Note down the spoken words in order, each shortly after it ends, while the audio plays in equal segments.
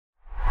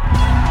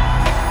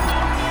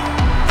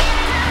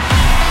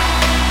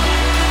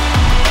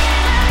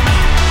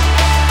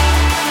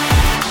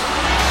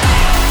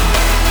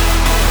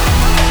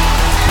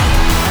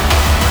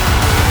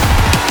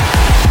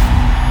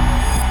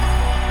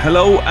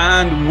Hello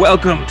and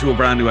welcome to a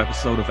brand new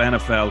episode of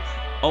NFL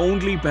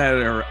Only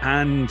Better.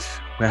 And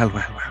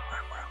well.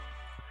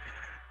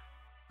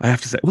 I have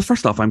to say, well,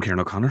 first off, I'm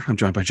Kieran O'Connor. I'm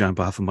joined by John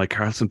Bath and Mike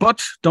Carlson.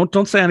 But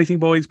don't say anything,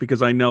 boys,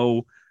 because I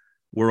know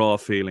we're all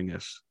feeling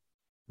it.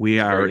 We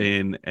are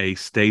in a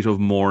state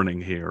of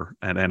mourning here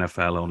at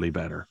NFL Only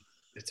Better.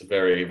 It's a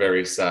very,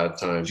 very sad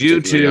time.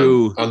 Due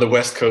to on the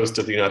west coast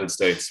of the United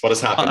States. What has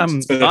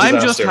happened?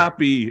 I'm just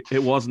happy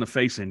it wasn't a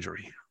face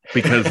injury,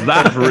 because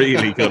that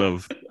really could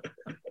have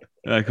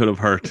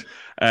hurt.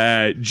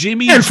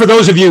 Jimmy. And for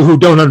those of you who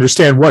don't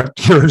understand what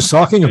Kieran's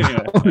talking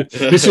about,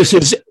 this is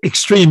his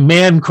extreme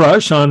man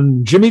crush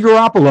on Jimmy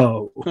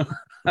Garoppolo.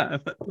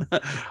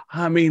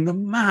 I mean, the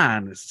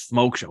man is a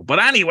smoke show. But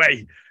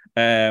anyway,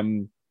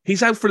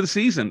 he's out for the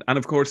season. And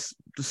of course,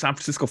 the San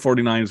Francisco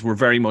 49ers were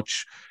very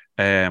much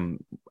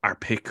our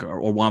pick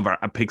or one of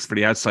our picks for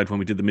the outside when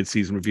we did the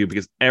mid-season review,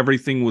 because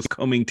everything was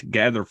coming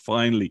together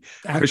finally.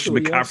 Christian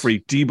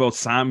McCaffrey, yes. Deebo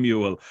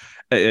Samuel,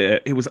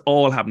 it was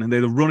all happening. They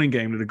had a running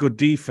game, they had a good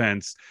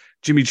defense.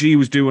 Jimmy G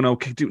was doing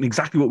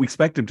exactly what we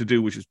expect him to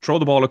do, which is throw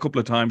the ball a couple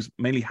of times,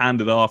 mainly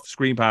hand it off,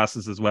 screen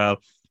passes as well.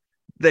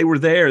 They were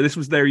there. This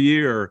was their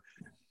year.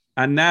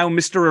 And now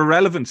Mr.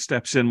 Irrelevant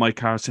steps in, Mike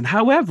Carlson.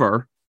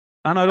 However,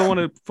 and I don't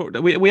want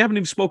to, we haven't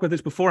even spoken about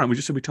this beforehand. We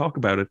just said we talk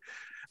about it.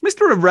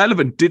 Mr.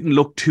 Irrelevant didn't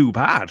look too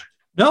bad.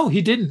 No,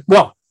 he didn't.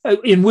 Well,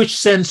 in which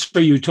sense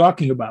are you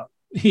talking about?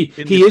 He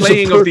is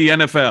playing of the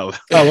NFL.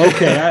 Oh,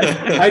 okay.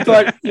 I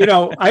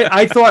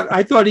thought,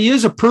 I thought he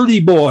is a pretty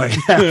boy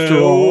after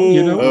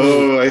all.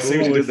 Oh, I see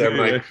what you did there,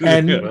 Mike.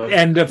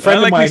 And a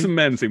friend of mine, some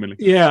men, seemingly.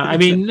 Yeah, I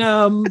mean,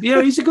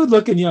 he's a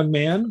good-looking young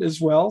man as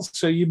well.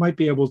 So you might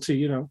be able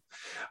to,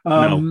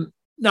 No,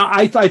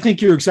 I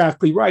think you're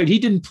exactly right. He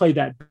didn't play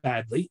that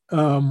badly.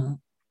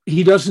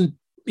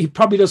 He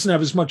probably doesn't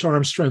have as much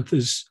arm strength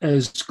as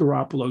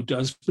Garoppolo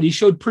does, but he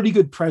showed pretty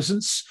good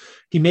presence.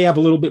 He may have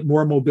a little bit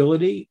more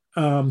mobility.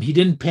 He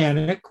didn't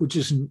panic, which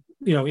is,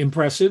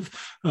 impressive,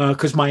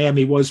 because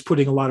Miami was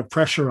putting a lot of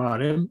pressure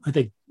on him, I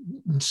think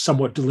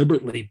somewhat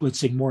deliberately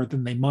blitzing more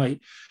than they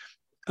might.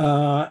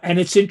 And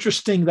it's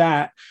interesting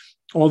that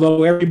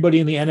although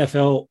everybody in the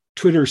NFL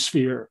Twitter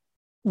sphere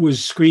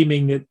was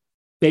screaming that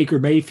Baker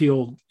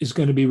Mayfield is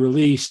going to be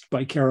released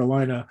by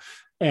Carolina,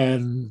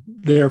 and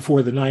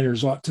therefore the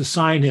Niners ought to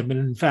sign him. And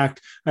in fact,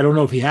 I don't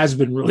know if he has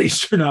been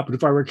released or not, but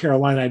if I were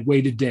Carolina, I'd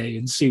wait a day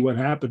and see what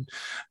happened.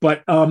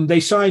 But they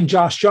signed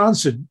Josh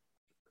Johnson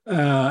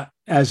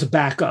as a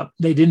backup.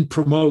 They didn't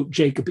promote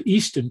Jacob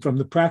Easton from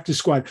the practice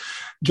squad.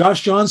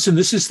 Josh Johnson,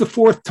 this is the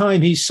fourth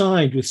time he's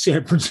signed with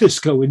San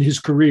Francisco in his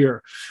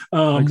career,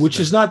 which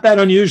is not that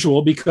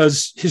unusual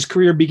because his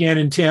career began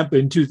in Tampa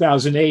in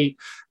 2008.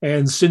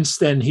 And since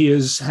then, he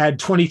has had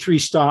 23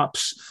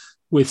 stops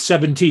with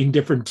 17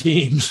 different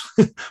teams,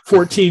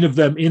 14 of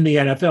them in the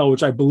NFL,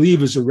 which I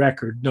believe is a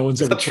record. No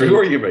one's ever. Is that true,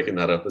 or are you making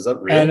that up? Is that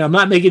real? And I'm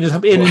not making this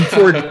up.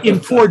 In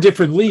four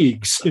different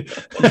leagues.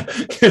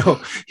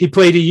 He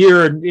played a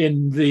year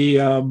in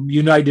the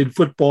United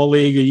Football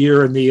League, a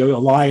year in the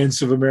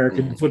Alliance of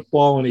American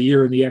Football, and a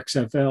year in the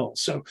XFL.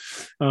 So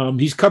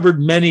he's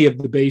covered many of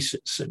the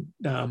bases.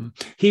 And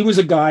he was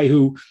a guy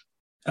who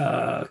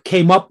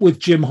came up with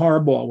Jim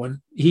Harbaugh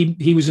when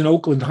he was an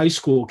Oakland high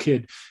school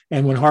kid.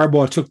 And when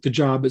Harbaugh took the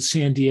job at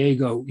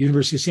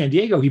University of San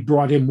Diego, he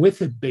brought him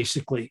with him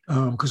basically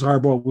because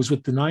Harbaugh was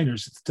with the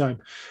Niners at the time.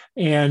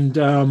 And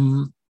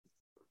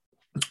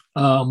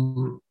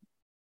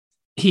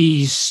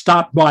he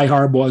stopped by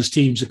Harbaugh's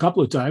teams a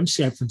couple of times,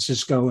 San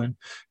Francisco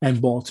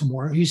and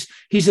Baltimore.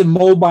 He's a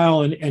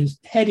mobile and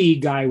heady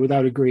guy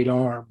without a great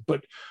arm,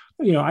 but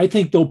I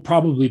think they'll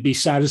probably be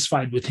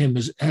satisfied with him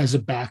as a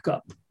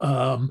backup.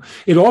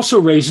 It also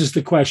raises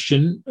the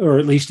question, or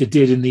at least it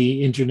did in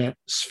the internet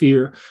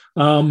sphere,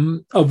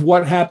 of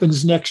what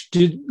happens next.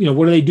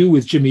 What do they do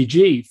with Jimmy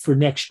G for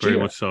next year?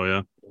 Pretty much so,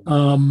 yeah.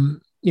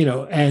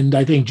 And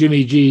I think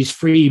Jimmy G's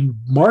free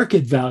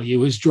market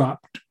value has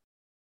dropped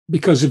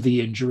because of the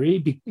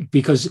injury,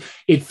 because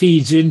it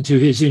feeds into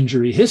his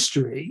injury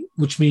history,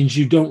 which means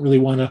you don't really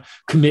want to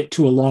commit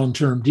to a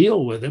long-term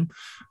deal with him.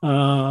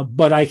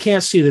 But I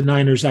can't see the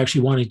Niners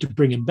actually wanting to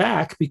bring him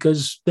back,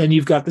 because then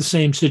you've got the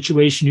same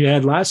situation you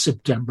had last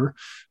September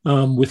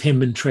with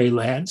him and Trey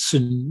Lance.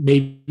 And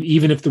maybe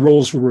even if the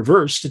roles were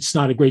reversed, it's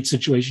not a great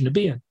situation to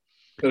be in.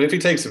 But if he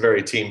takes a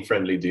very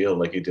team-friendly deal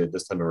like he did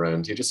this time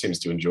around, he just seems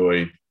to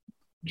enjoy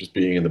just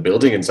being in the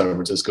building in San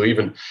Francisco.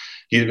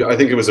 I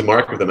think it was a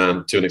mark of the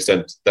man to an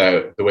extent,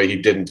 that the way he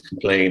didn't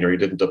complain or he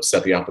didn't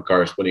upset the apple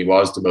cart when he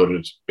was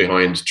demoted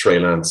behind Trey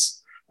Lance.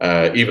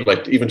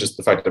 Even just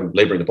the fact that I'm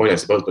laboring the point, I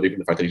suppose, but even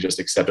the fact that he just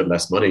accepted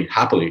less money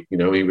happily,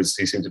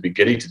 he seemed to be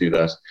giddy to do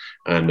that.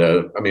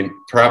 And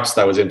perhaps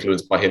that was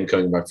influenced by him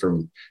coming back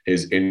from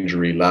his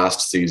injury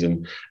last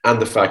season, and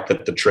the fact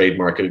that the trade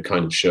market had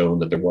kind of shown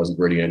that there wasn't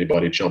really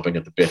anybody chomping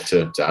at the bit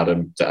to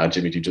add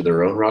Jimmy G to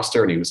their own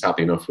roster, and he was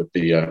happy enough with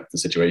the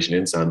situation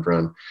in San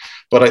Fran.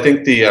 But I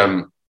think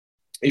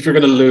if you're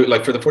going to lose,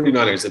 like for the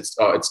 49ers,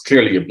 it's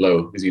clearly a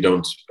blow, because you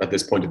don't, at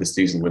this point of the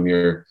season, when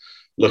you're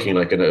looking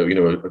like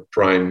a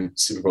prime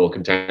Super Bowl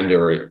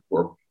contender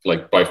or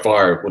like by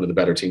far one of the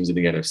better teams in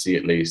the NFC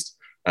at least.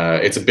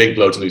 It's a big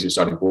blow to lose your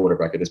starting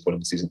quarterback at this point in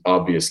the season,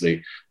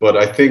 obviously. But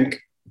I think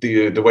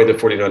the way the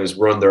 49ers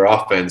run their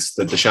offense,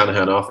 the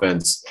Shanahan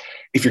offense,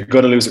 if you're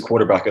going to lose a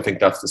quarterback, I think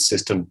that's the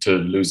system to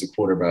lose a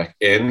quarterback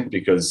in,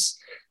 because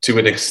to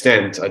an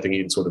extent, I think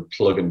you can sort of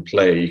plug and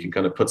play. You can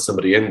kind of put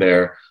somebody in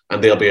there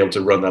and they'll be able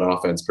to run that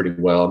offense pretty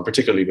well, and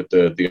particularly with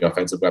the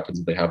offensive weapons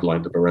that they have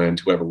lined up around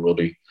whoever will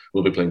be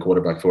playing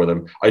quarterback for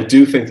them. I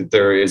do think that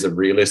there is a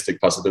realistic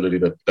possibility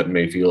that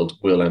Mayfield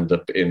will end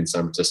up in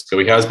San Francisco.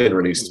 He has been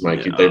released,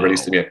 Mike. They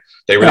released him him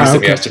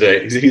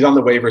yesterday. He's on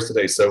the waivers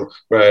today. So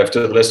to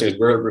the listeners,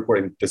 we're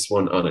recording this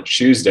one on a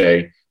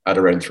Tuesday at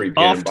around 3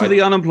 p.m. Off to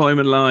the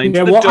unemployment line.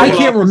 Yeah, well, I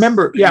can't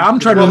remember. Yeah, I'm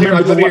trying to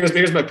remember.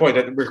 Here's my point.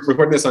 We're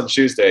recording this on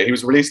Tuesday. He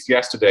was released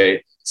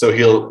yesterday, so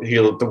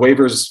the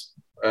waivers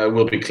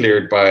will be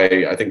cleared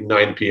by, I think,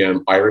 9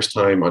 p.m. Irish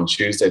time on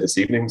Tuesday this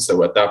evening.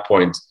 So at that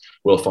point,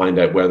 we'll find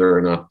out whether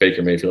or not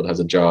Baker Mayfield has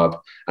a job.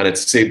 And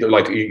it's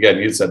like, again,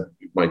 you said,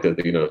 Mike,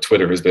 that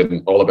Twitter has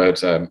been all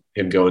about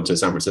him going to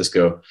San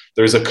Francisco.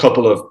 There's a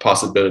couple of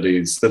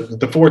possibilities.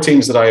 The four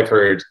teams that I've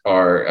heard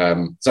are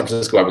San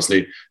Francisco,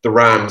 obviously, the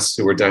Rams,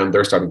 who are down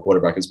their starting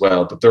quarterback as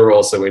well, but they're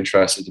also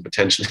interested in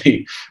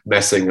potentially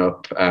messing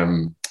up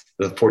the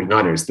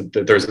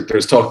 49ers.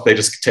 There's talk they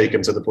just take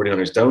him so the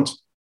 49ers don't.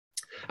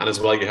 And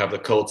as well, you have the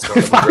Colts.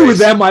 If I were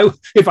them,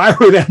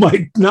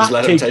 I'd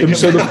not take them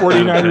so the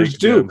 49ers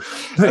do.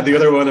 And the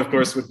other one, of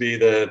course, would be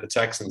the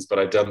Texans, but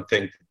I don't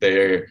think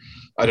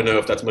I don't know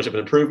if that's much of an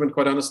improvement,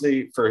 quite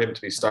honestly, for him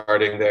to be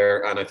starting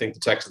there. And I think the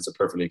Texans are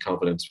perfectly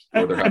confident,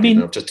 or they're happy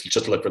enough just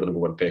to look for the number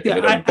one pick.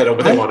 Yeah,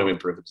 they want to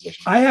improve the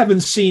position. I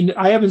haven't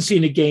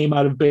seen a game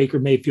out of Baker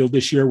Mayfield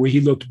this year where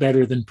he looked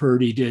better than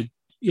Purdy did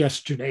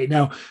yesterday.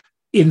 Now,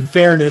 in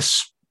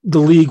fairness, the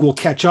league will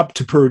catch up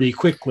to Purdy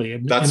quickly.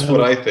 That's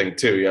what I think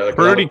too. Yeah, like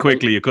Purdy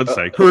quickly, you could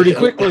say. Purdy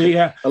quickly,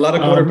 yeah. A lot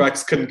of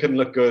quarterbacks can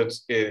look good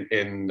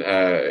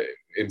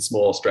in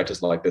small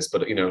stretches like this,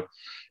 but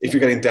if you're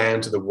getting down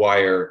to the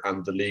wire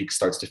and the league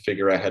starts to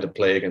figure out how to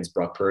play against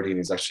Brock Purdy, and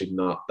he's actually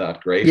not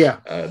that great,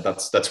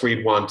 that's where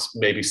you'd want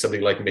maybe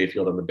somebody like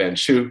Mayfield on the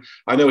bench, who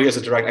I know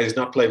he's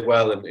not played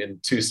well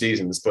in 2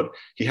 seasons, but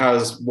he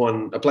has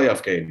won a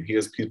playoff game.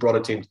 He's brought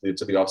a team to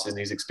the offseason.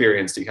 He's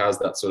experienced. He has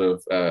that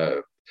sort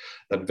of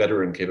that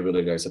veteran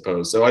capability, I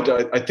suppose. So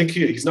I think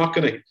he's not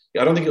going to.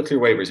 I don't think he'll clear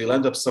waivers. He'll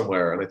end up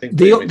somewhere, and I think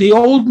the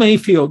old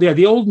Mayfield,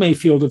 the old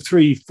Mayfield of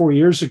 3-4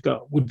 years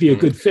ago would be a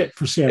good fit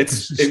for San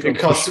Francisco. It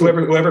costs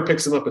whoever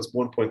picks him up. It's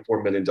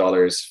 $1.4 million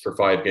for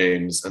 5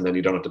 games, and then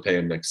you don't have to pay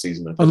him next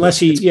season.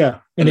 Unless if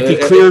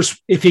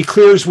he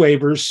clears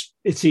waivers,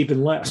 it's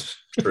even less.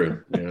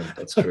 True. Yeah,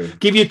 that's true.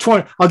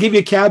 I'll give you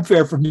a cab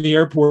fare from the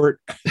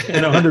airport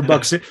and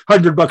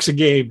 $100 a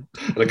game.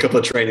 And a couple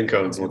of training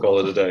cones, and we'll call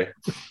it a day.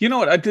 You know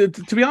what?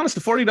 To be honest,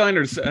 the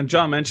 49ers, and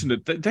John mentioned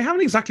it, they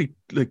haven't exactly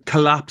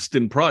collapsed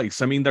in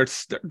price. I mean, they're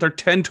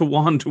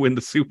 10-1 to win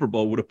the Super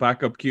Bowl with a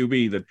backup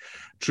QB that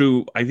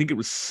threw, I think it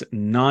was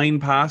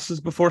 9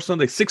 passes before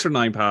Sunday, 6 or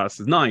 9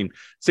 passes.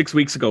 6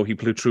 weeks ago, he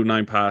threw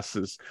 9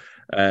 passes.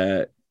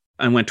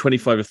 And went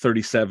 25 of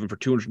 37 for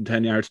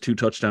 210 yards, 2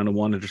 touchdowns, and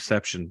 1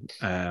 interception.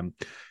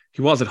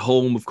 He was at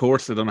home, of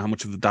course. I don't know how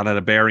much of that had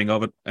a bearing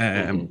of it,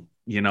 and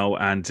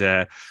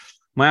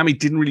Miami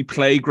didn't really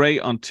play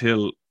great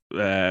until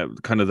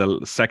kind of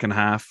the second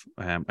half.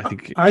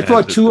 I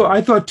thought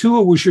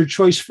Tua was your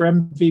choice for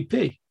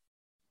MVP.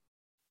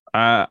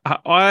 I've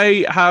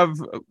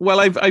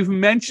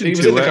mentioned he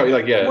was in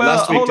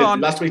the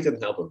last week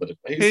didn't help him, but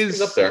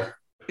he's up there.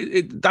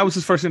 That was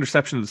his first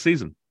interception of the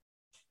season.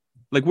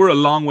 Like, we're a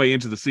long way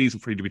into the season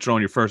for you to be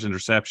throwing your first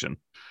interception.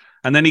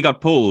 And then he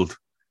got pulled.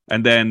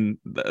 And then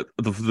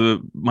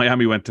the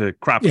Miami went to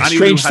crap. Yeah,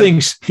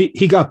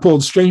 he got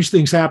pulled. Strange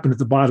things happened at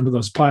the bottom of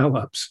those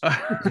pileups.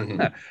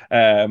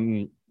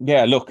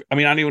 Yeah, look, I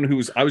mean, anyone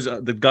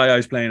the guy I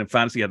was playing in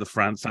fantasy had the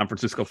San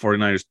Francisco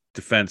 49ers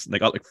defense, and they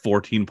got like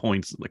 14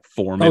 points in like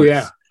 4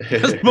 minutes. Oh,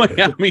 yeah.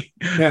 Miami.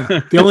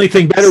 Yeah. The only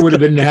thing better would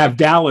have been to have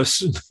Dallas.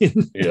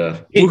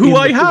 Who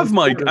I have,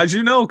 Mike, as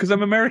you know, because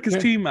I'm America's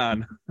team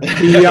man.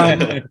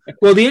 The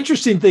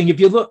interesting thing, if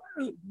you look,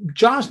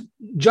 Josh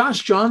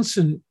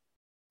Johnson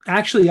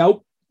actually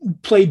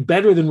outplayed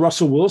better than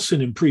Russell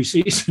Wilson in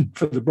preseason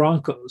for the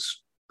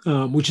Broncos,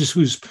 which is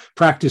whose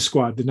practice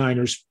squad the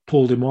Niners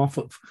pulled him off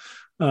of.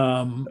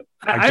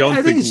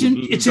 I think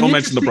it's don't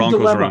mention the Broncos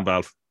dilemma. around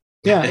Valve.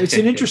 Yeah, it's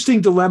an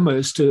interesting dilemma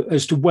as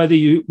to whether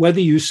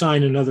you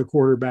sign another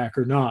quarterback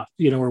or not,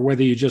 or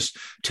whether you just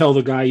tell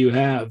the guy you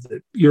have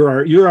that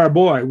you're our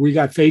boy. We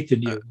got faith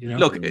in you.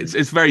 Look, it's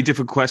a very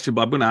difficult question,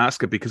 but I'm going to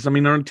ask it because they're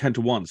only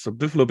 10-1. So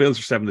Buffalo Bills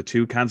are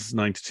 7-2, Kansas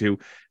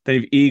 9-2. Then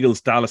you have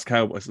Eagles, Dallas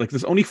Cowboys. Like,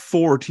 there's only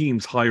 4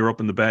 teams higher up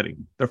in the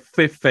betting. They're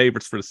 5th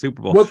favorites for the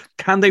Super Bowl.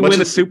 Can they win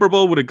a Super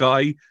Bowl with a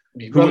guy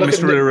Who won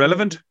Mr.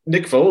 Irrelevant?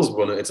 Nick Foles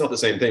won it. It's not the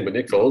same thing, but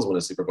Nick Foles won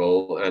a Super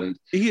Bowl, and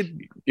he had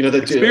the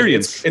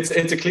experience. It's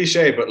a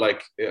cliche, but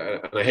like, and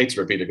I hate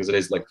to repeat it because it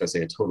is, like I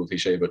say, a total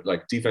cliche. But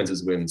like,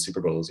 defenses win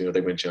Super Bowls. They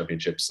win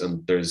championships,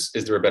 and is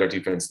there a better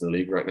defense in the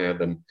league right now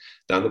than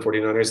the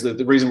 49ers?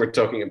 The reason we're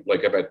talking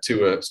like about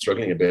Tua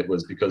struggling a bit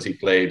was because he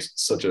played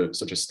such a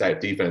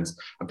stout defense,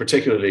 and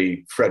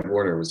particularly Fred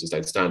Warner was just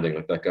outstanding.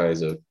 Like, that guy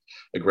is a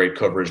great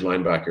coverage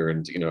linebacker,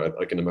 and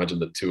I can imagine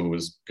that Tua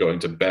was going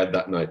to bed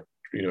that night,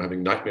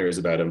 having nightmares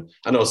about him,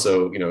 and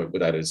also,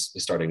 without his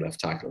starting left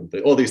tackle.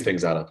 All these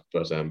things add up.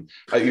 But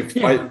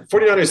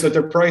 49ers, that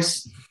their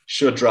price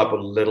should drop a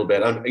little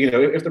bit. And,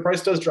 if the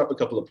price does drop a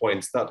couple of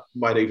points, that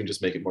might even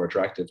just make it more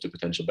attractive to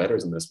potential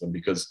bettors in this one,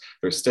 because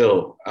they're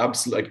still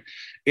absolutely, like,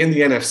 in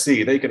the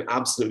NFC, they can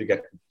absolutely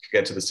get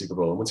to the Super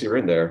Bowl. And once you're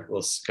in there,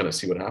 we'll kind of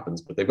see what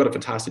happens. But they've got a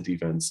fantastic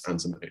defense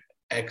and some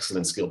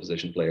excellent skill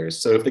position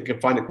players. So if they can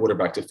find a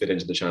quarterback to fit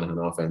into the Shanahan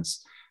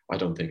offense, I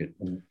don't think it.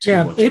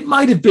 It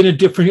might have been a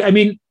different. I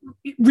mean,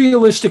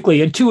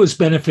 realistically, and Tua's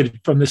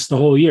benefited from this the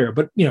whole year,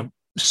 but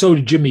so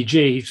did Jimmy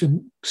G,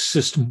 some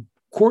system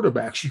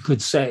quarterbacks, you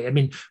could say. I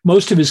mean,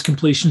 most of his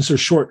completions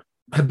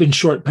have been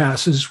short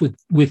passes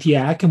with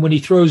Yak, and when he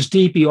throws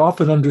deep, he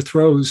often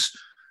underthrows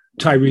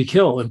Tyreek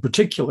Hill in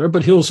particular.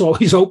 But Hill's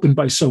always open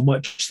by so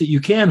much that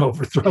you can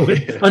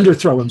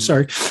underthrow him.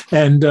 Sorry,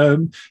 and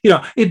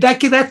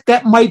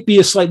that might be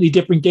a slightly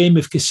different game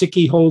if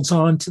Gesicki holds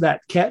on to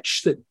that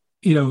catch that.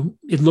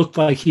 It looked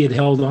like he had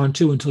held on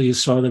to until you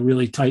saw the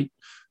really tight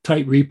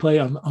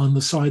replay on the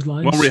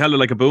sidelines. One where he held it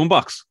like a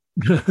boombox.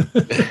 He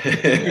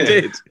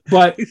did.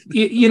 But,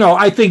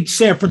 I think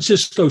San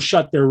Francisco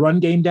shut their run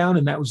game down,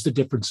 and that was the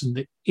difference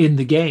in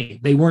the game.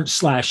 They weren't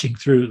slashing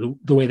through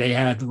the way they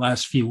had the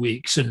last few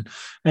weeks, and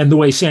the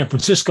way San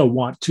Francisco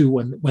want to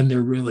when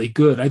they're really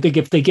good. I think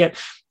if they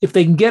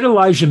can get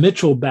Elijah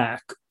Mitchell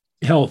back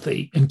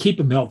healthy and keep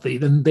him healthy,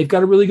 then they've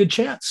got a really good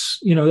chance.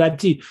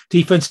 That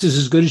defense is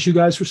as good as you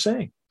guys were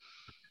saying.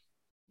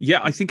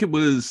 Yeah, I think it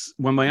was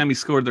when Miami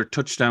scored their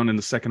touchdown in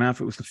the second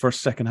half. It was the first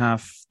second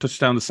half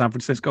touchdown that San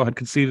Francisco had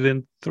conceded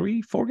in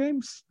 3-4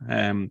 games.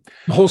 The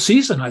whole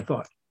season, I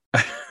thought.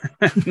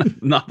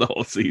 Not the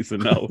whole season,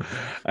 no.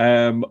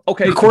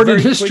 Okay, recorded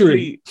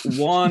history.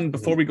 Quickly,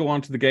 before we go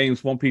on to the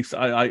games, one piece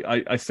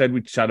I said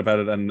we'd chat about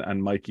it,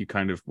 and Mike, you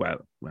kind of, well,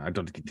 I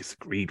don't think you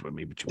disagreed with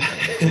me, but you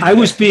I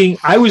was being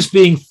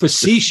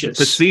facetious.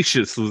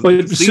 But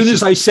as soon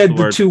as I said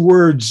the two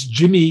words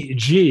Jimmy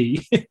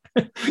G,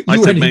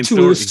 you went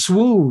into a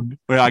swoon.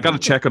 Well, I got to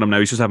check on him now.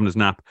 He's just having his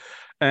nap.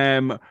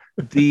 I've got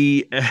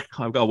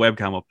a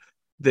webcam up.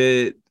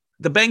 The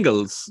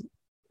Bengals,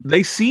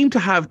 they seem to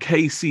have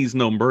KC's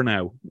number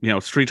now.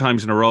 It's 3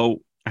 times in a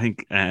row. I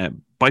think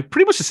by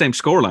pretty much the same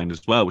scoreline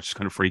as well, which is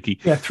kind of freaky.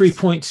 Yeah, 3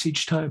 points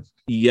each time.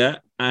 Yeah,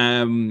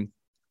 and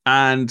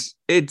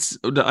it's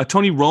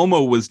Tony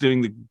Romo was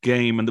doing the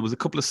game, and there was a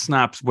couple of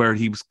snaps where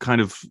he was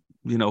kind of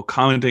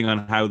commenting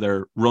on how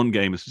their run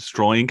game is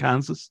destroying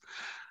Kansas.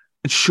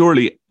 And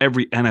surely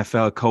every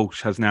NFL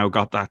coach has now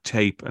got that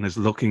tape and is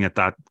looking at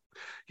that,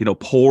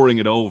 pouring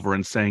it over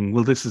and saying,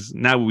 well, this is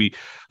now we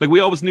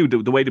always knew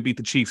the way to beat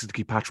the Chiefs is to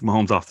keep Patrick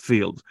Mahomes off the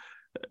field.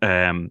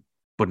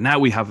 But now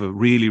we have a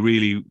really,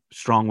 really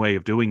strong way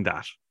of doing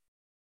that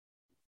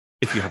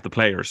if you have the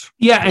players.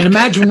 Yeah, and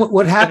imagine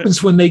what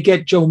happens when they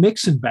get Joe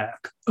Mixon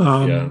back.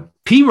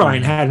 P.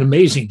 Ryan had an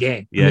amazing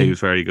game. Yeah, he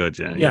was very good.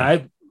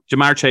 Yeah.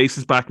 Jamar Chase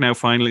is back now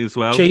finally as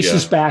well. Chase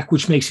is back,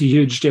 which makes a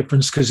huge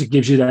difference because it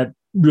gives you that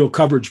real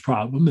coverage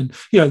problem. And,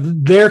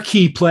 their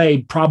key play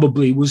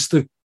probably was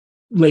the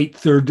late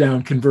third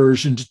down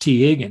conversion to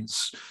T.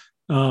 Higgins,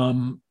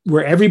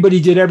 where everybody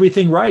did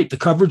everything right. The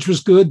coverage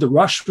was good. The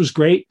rush was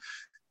great.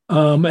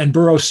 And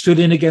Burrow stood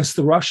in against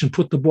the rush and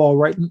put the ball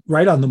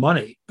right on the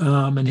money.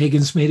 And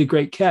Higgins made a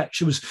great catch.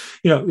 It was,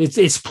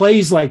 it's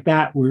plays like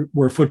that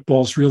where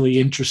football's really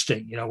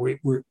interesting,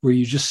 where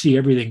you just see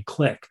everything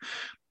click.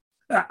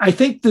 I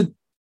think that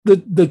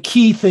the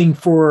key thing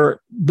for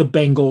the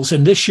Bengals,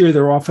 and this year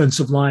their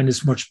offensive line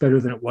is much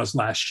better than it was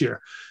last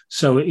year.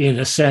 So in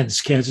a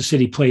sense, Kansas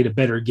City played a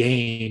better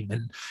game,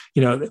 and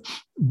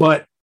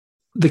but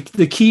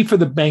the key for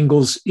the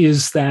Bengals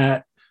is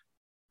that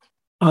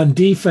on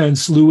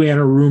defense, Lou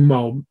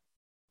Anarumo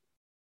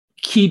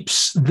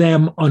keeps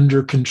them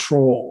under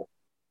control.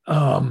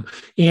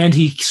 And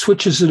he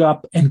switches it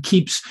up and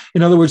keeps,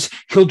 in other words,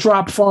 he'll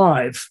drop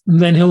 5, and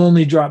then he'll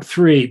only drop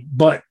 3,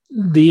 but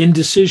the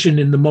indecision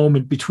in the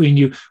moment between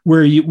you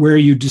where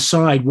you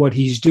decide what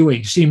he's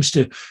doing seems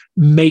to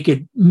make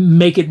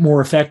it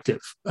more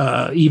effective,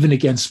 even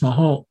against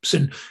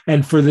Mahomes.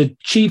 And for the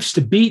Chiefs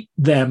to beat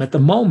them at the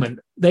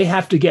moment, they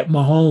have to get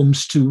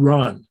Mahomes to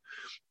run.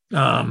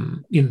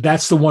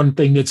 That's the one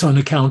thing that's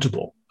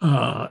unaccountable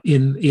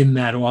in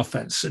that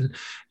offense.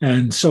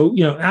 And so,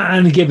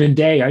 on a given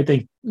day, I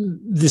think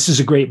this is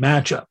a great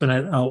matchup, and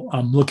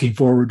I'm looking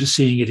forward to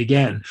seeing it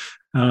again.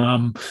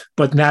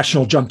 But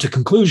national jump to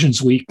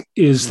conclusions week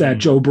is that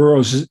Joe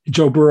Burrow's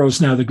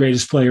now the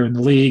greatest player in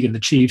the league, and the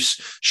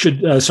Chiefs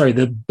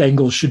the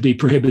Bengals should be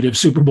prohibitive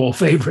Super Bowl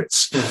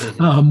favorites,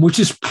 which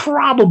is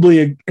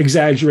probably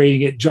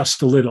exaggerating it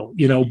just a little,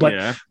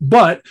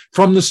 but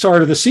from the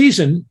start of the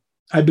season,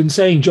 I've been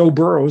saying Joe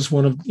Burrow is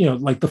one of,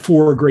 like the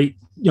four great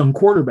young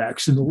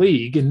quarterbacks in the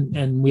league.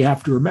 And we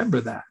have to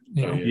remember that.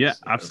 Yeah,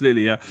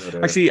 absolutely. Yeah.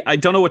 Actually, I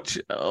don't know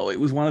it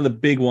was one of the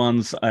big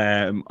ones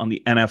on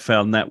the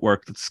NFL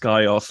network that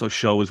Sky also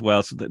show as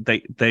well. So that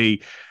they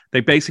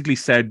basically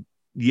said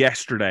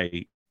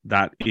yesterday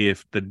that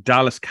if the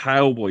Dallas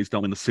Cowboys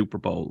don't win the Super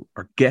Bowl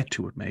or get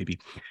to it, maybe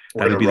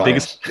that would be the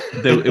biggest.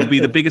 It would be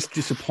the biggest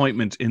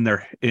disappointment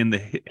not in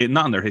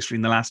their history,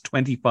 in the last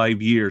 25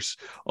 years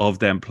of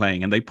them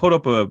playing. And they put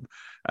up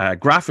a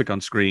graphic on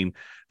screen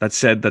that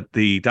said that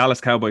the Dallas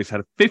Cowboys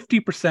had a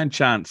 50%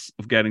 chance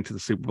of getting to the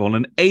Super Bowl,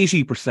 an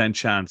 80%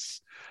 chance.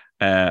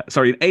 An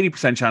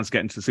 80% chance of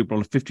getting to the Super Bowl,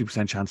 and a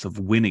 50% chance of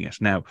winning it.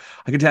 Now,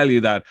 I can tell you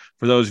that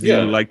for those of you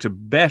who like to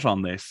bet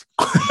on this,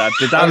 that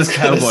the Dallas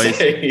Cowboys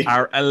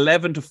are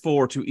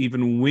 11-4 to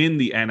even win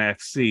the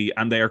NFC,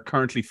 and they are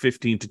currently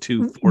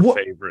 15-2 for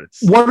favorites.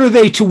 What are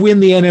they to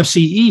win the NFC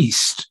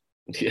East?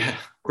 Yeah.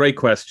 Great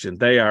question.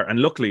 They are, and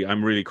luckily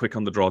I'm really quick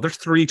on the draw. There's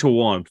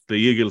 3-1. The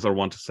Eagles are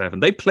 1-7.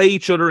 They play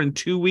each other in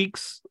 2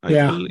 weeks.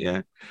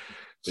 Yeah.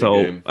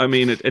 So, I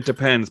mean, it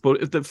depends.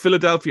 But the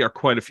Philadelphia are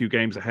quite a few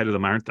games ahead of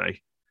them, aren't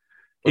they?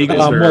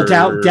 Eagles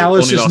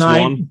Dallas is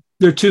 9. One.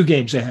 They're 2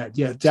 games ahead.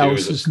 Yeah,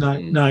 Dallas is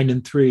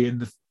 9-3,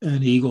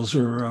 and the Eagles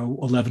are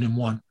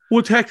 11-1.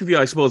 Well, technically,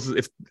 I suppose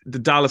if the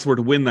Dallas were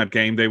to win that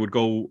game, they would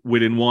go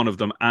within one of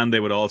them, and they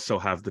would also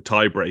have the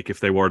tiebreak if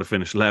they were to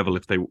finish level.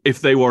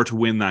 If they were to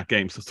win that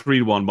game, so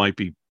 3-1 might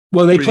be.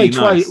 Well, they play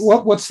twice.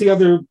 What's the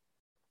other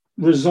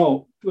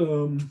result?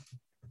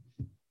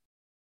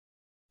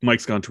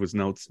 Mike's gone to his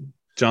notes.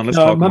 John, let's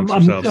talk about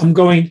yourselves.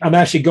 I'm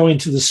actually going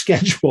to the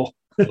schedule.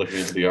 Looking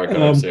into the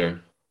archives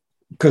there.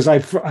 Because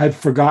I've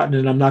forgotten,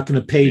 and I'm not going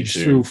to page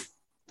through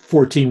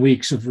 14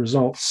 weeks of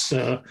results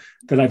that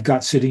I've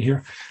got sitting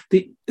here.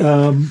 This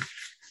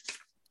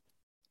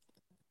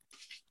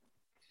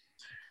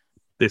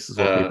is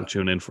what people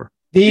tune in for.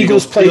 The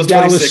Eagles played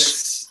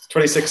Dallas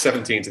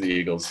 26-17 to the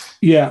Eagles.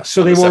 Yeah,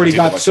 so they've already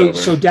got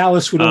so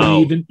Dallas would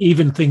only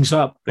even things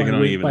up by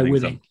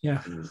winning. Up.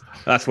 Yeah,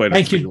 that's why.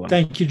 Thank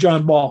you,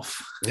 John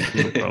Balf.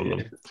 No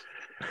problem.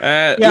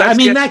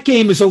 That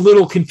game is a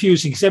little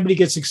confusing. Somebody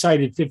gets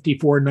excited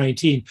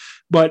 54-19,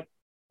 but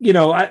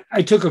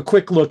I took a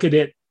quick look at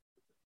it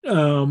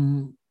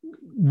while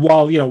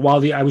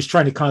I was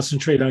trying to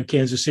concentrate on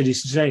Kansas City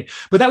today.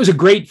 But that was a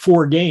great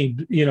 4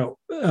 game.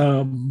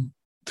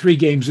 3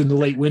 games in the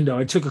late window.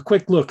 I took a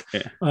quick look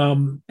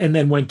and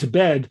then went to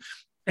bed.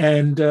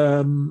 And,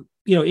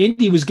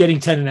 Indy was getting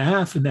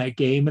 10.5 in that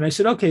game. And I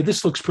said, okay,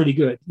 this looks pretty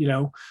good.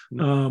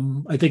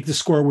 I think the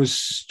score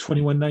was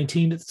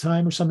 21-19 at the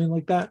time or something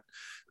like that.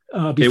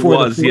 It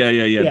was.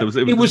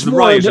 It was the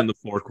rise in the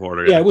fourth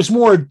quarter. Yeah, it was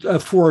more a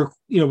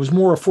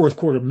fourth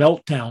quarter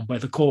meltdown by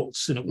the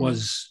Colts than it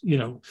was,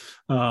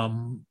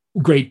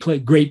 great play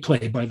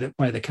by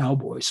the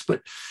Cowboys.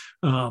 But,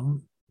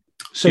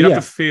 so you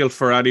have to feel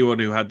for anyone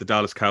who had the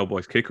Dallas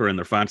Cowboys kicker in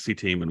their fantasy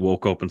team and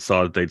woke up and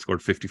saw that they'd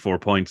scored 54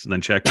 points and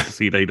then checked to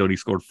see they'd only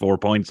scored 4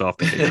 points off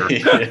the kicker.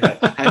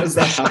 How does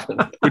that happen?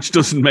 Which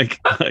doesn't make...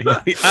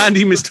 And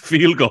he missed a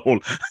field goal.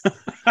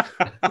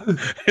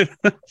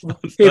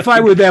 If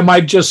I were them,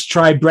 I'd just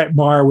try Brett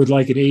Maher with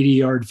like an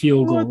 80-yard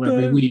field goal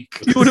every week.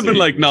 You would have been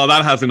like, no,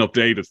 that hasn't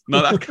updated.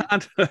 No, that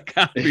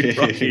can't be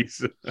right.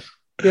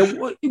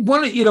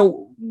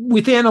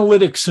 With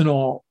analytics and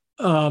all,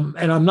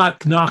 and I'm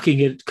not knocking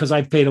it because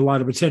I've paid a lot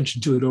of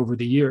attention to it over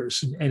the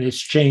years, and it's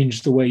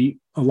changed the way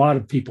a lot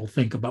of people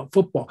think about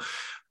football.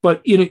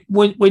 But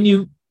when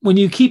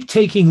you keep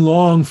taking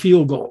long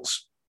field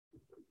goals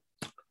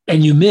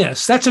and you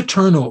miss, that's a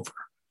turnover.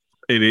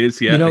 It is,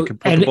 yeah. It can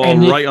put the ball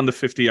right on the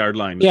 50-yard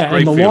line. Yeah,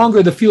 and the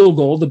longer the field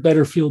goal, the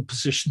better field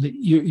position that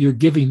you're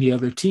giving the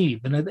other team.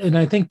 And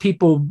I think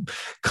people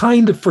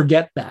kind of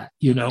forget that,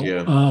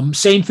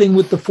 Same thing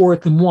with the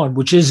 4th and 1,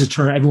 which is a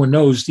turn. Everyone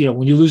knows,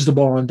 when you lose the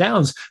ball on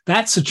downs,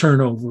 that's a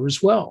turnover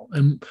as well.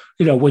 And,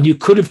 when you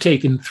could have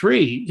taken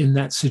 3 in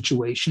that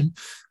situation,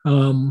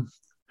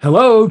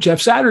 hello,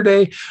 Jeff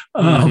Saturday,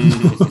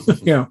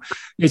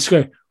 it's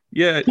good.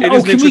 Yeah.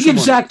 Can we give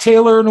Zach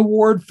Taylor an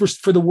award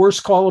for the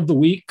worst call of the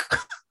week,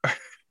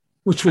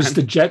 which was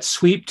the jet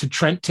sweep to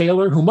Trent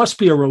Taylor, who must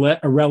be a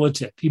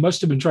relative. He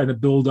must have been trying to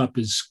build up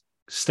his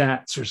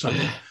stats or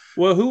something.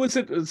 Well, who was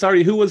it?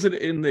 Sorry, who was it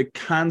in the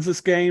Kansas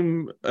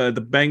game? The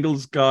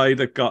Bengals guy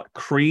that got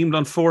creamed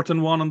on 4th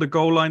and 1 on the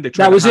goal line.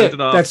 That was it.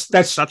 That's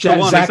the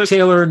one, Zach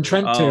Taylor and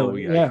Trent Taylor.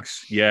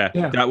 Yeah.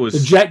 That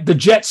was the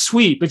jet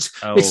sweep.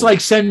 It's like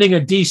sending a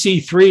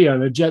DC-3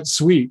 on a jet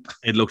sweep.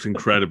 It looked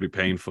incredibly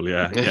painful.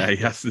 Yeah,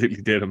 he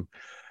absolutely did him.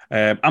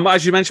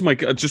 As you mentioned,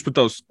 Mike, just with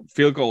those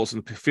field goals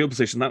and field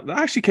position, that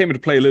actually came into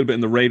play a little bit in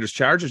the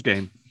Raiders-Chargers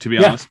game, to be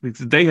honest.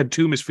 Because they had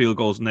 2 missed field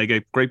goals and they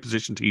gave great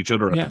position to each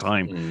other at the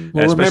time,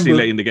 especially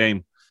late in the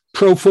game.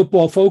 Pro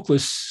Football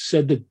Focus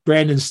said that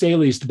Brandon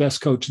Staley is the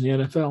best coach in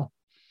the NFL.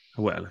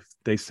 Well, if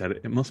they said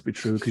it, it must be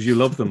true because you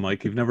love them,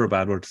 Mike. You've never a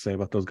bad word to say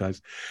about those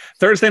guys.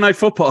 Thursday Night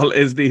Football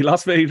is the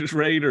Las Vegas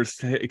Raiders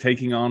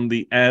taking on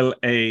the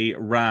LA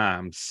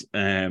Rams.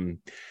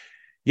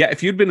 Yeah,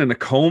 if you'd been in a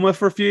coma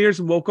for a few years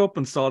and woke up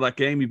and saw that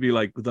game, you'd be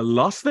like, the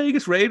Las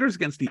Vegas Raiders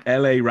against the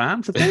LA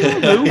Rams? Have they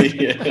all moved?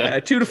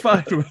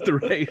 2-5 with the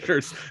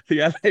Raiders. The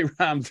LA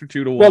Rams are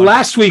 2-1. Well,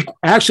 last week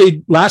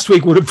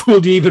would have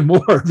fooled you even more.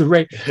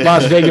 The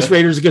Las Vegas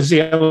Raiders against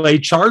the LA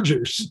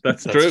Chargers.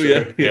 That's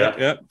true.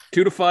 Yeah.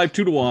 2-5,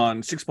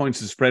 2-1. 6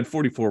 points is spread.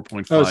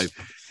 44.5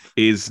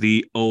 is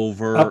the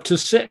over. Up to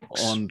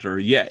 6. Under.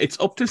 Yeah, it's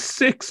up to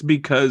 6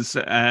 because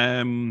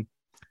the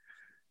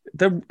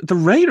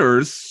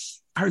Raiders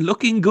are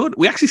looking good.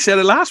 We actually said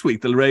it last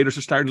week. The Raiders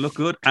are starting to look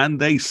good, and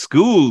they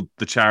schooled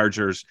the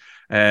Chargers,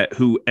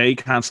 who A,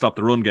 can't stop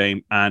the run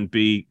game, and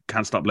B,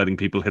 can't stop letting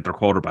people hit their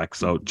quarterback.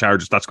 So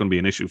Chargers, that's going to be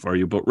an issue for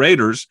you. But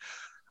Raiders,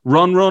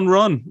 run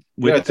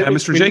with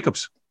Mr.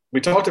 Jacobs. We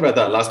talked about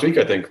that last week,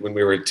 I think, when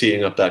we were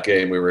teeing up that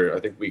game. I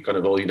think we kind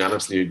of all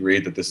unanimously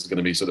agreed that this is going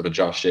to be sort of a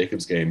Josh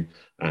Jacobs game,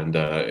 and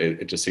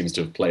it just seems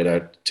to have played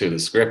out to the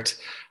script.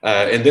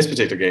 In this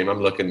particular game,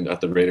 I'm looking at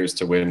the Raiders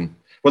to win.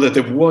 Well,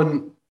 they've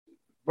won.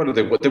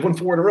 They've won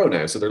 4 in a row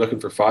now, so they're looking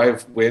for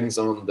 5 wins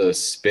on the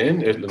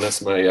spin,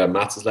 unless my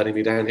maths is letting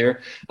me down here.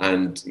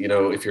 And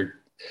if you're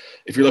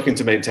looking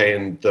to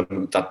maintain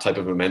that type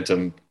of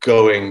momentum,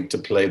 going to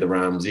play the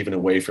Rams even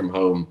away from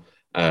home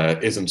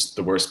isn't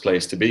the worst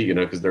place to be,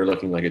 because they're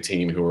looking like a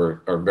team who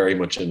are very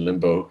much in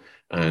limbo,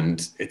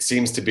 and there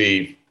seems to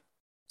be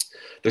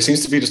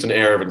just an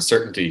air of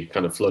uncertainty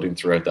kind of floating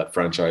throughout that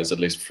franchise, at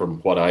least from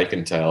what I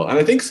can tell. And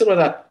I think some of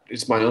that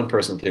is my own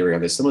personal theory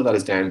on this. Some of that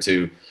is down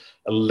to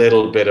a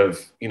little bit of,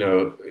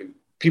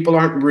 people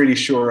aren't really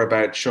sure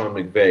about Sean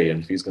McVay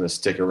and if he's going to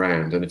stick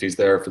around and if he's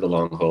there for the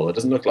long haul. It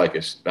doesn't look like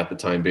it at the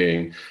time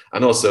being.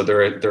 And also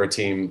they're a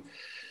team,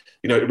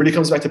 it really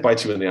comes back to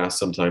bite you in the ass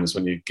sometimes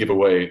when you give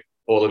away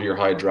all of your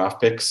high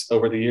draft picks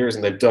over the years.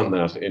 And they've done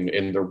that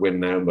in their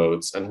win now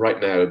modes. And right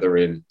now they're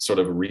in sort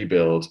of a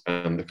rebuild,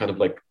 and they're kind of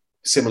like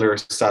similar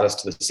status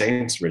to the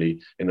Saints,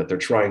 really, in that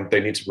they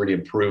need to really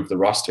improve the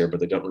roster, but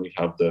they don't really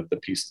have the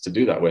pieces to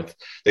do that with.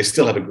 They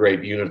still have a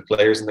great unit of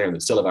players in there, and they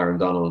still have Aaron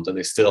Donald, and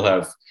they still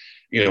have,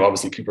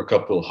 obviously Cooper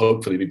Kupp will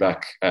hopefully be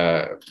back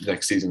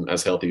next season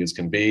as healthy as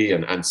can be,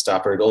 and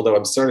Stafford, although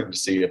I'm starting to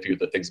see a few of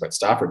the things about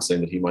Stafford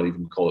saying that he might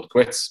even call it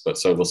quits, but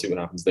so we'll see what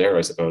happens there,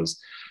 I suppose.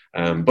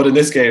 But in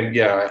this game,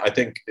 I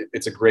think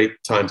it's a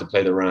great time to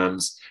play the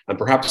Rams. And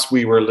perhaps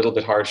we were a little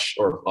bit harsh,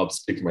 or I'll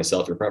speak for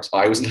myself, or perhaps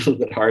I was a little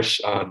bit harsh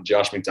on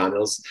Josh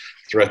McDaniels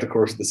throughout the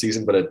course of the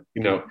season. But,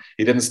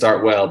 he didn't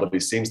start well, but he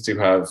seems to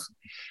have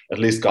at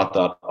least got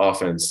that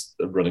offense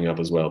running up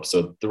as well.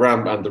 So the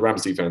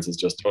Rams defense has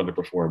just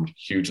underperformed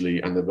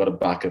hugely, and they've got a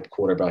backup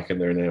quarterback in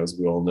there now, as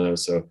we all know.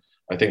 So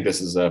I think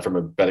this is from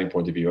a betting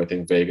point of view, I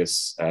think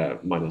Vegas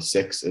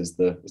 -6 is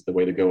the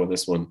way to go on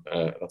this one.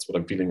 That's what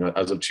I'm feeling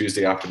as of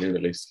Tuesday afternoon,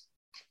 at least.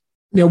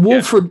 Yeah,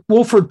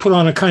 Wolford put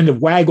on a kind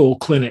of waggle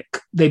clinic.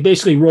 They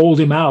basically rolled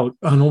him out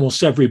on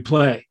almost every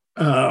play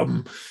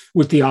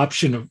with the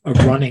option of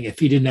running if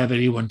he didn't have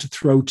anyone to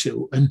throw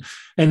to.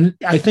 And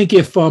I think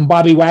if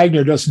Bobby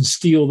Wagner doesn't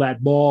steal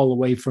that ball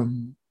away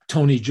from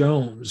Tony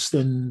Jones,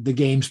 then the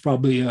game's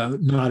probably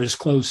not as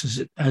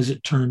close as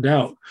it turned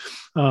out.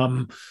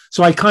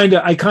 So I kind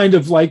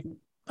of like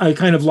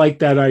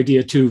that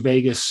idea too.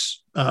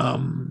 Vegas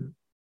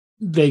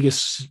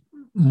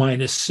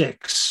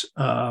 -6.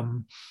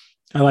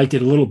 I liked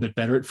it a little bit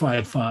better at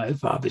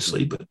 5-5,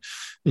 obviously, but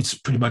it's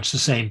pretty much the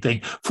same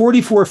thing.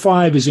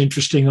 44-5 is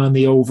interesting on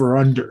the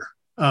over-under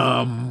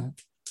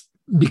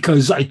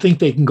because I think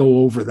they can go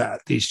over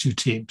that, these two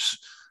teams.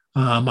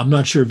 I'm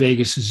not sure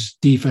Vegas's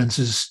defense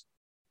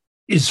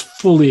is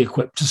fully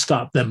equipped to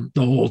stop them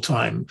the whole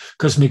time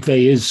because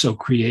McVay is so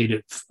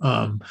creative,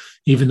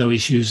 even though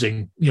he's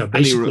using,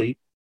 basically.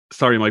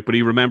 Sorry, Mike, but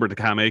he remembered that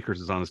Cam Akers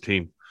is on his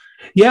team.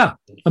 Yeah,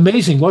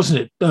 amazing,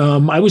 wasn't it?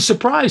 I was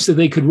surprised that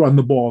they could run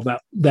the ball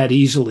that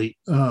easily.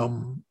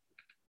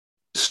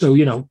 So,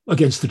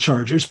 against the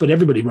Chargers, but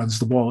everybody runs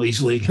the ball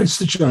easily against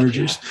the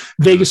Chargers. Yeah.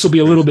 Vegas will be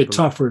a little bit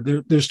tougher.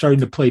 They're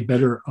starting to play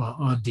better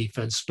on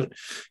defense, but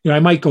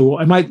I might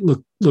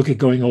look at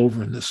going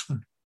over in this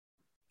one.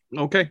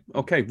 Okay.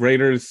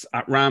 Raiders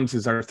at Rams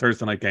is our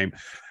Thursday night game.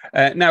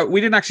 Now, we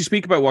didn't actually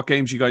speak about what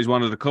games you guys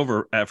wanted to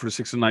cover for the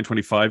 6 and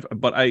 9:25,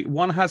 but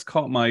one has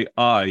caught my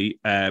eye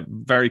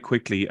very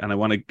quickly, and I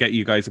want to get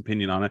you guys'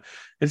 opinion on it.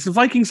 It's the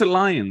Vikings at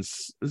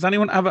Lions. Does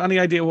anyone have any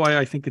idea why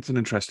I think it's an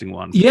interesting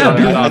one?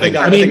 Yeah, I think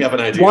I have an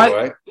idea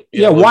why.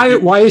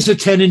 Why is a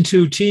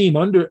 10-2 team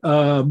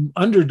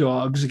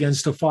underdogs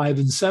against a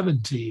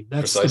 5-7 team?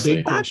 That's precisely the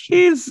big question.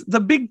 That is the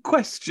big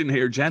question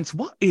here, gents.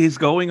 What is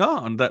going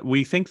on that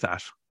we think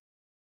that?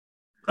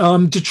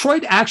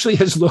 Detroit actually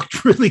has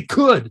looked really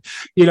good,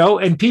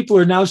 and people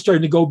are now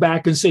starting to go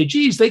back and say,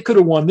 geez, they could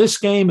have won this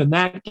game and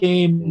that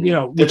game, They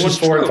won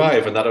 4 and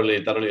 5, and that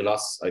only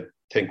lost,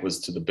 think was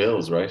to the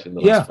Bills, right? In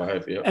the last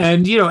 5. Yeah.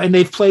 And, and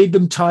they've played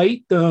them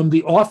tight.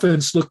 The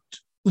offense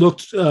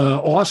looked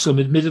awesome.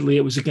 Admittedly,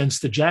 it was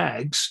against the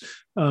Jags.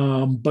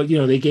 But,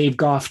 they gave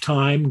Goff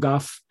time.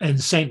 Goff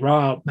and St.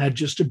 Rob had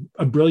just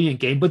a brilliant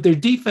game. But their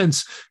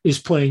defense is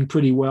playing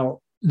pretty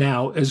well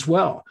now as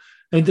well.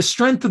 And the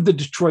strength of the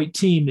Detroit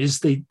team is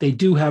they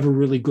do have a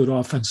really good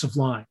offensive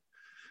line.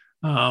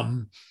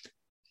 And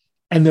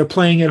they're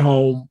playing at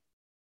home.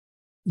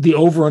 The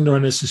over-under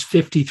on this is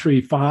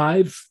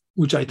 53.5,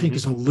 which I think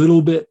is a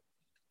little bit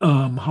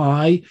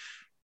high.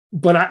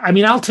 But,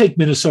 I'll take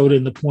Minnesota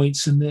in the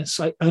points in this.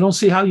 I don't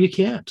see how you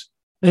can't.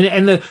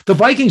 And the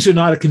Vikings are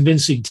not a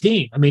convincing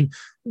team.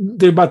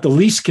 They're about the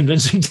least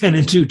convincing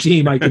 10-2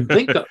 team I can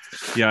think of.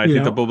 Yeah, I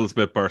think the bubble's a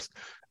bit burst.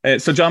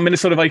 So, John,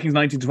 Minnesota Vikings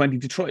 19-20,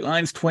 Detroit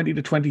Lions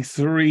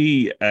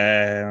 20-23,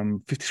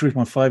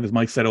 53.5 is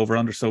Mike said over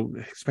under, so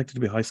expected to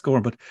be high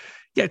scoring. But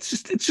yeah, it's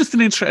just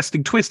an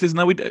interesting twist,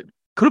 isn't it?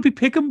 Could it be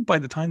Pick'em by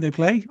the time they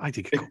play? I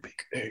think it could be.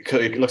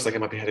 It looks like it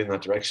might be heading in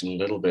that direction a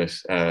little bit.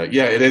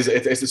 Yeah, it is.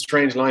 It's a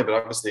strange line, but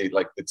obviously,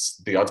 it's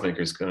the odds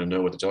makers kind of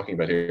know what they're talking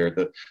about here.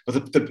 But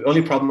the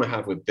only problem I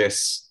have with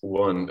this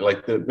one,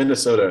 the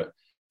Minnesota,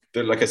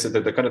 they're, like I said,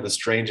 they're kind of the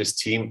strangest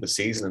team of the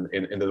season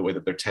in the way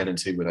that they're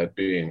 10-2 without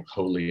being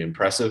wholly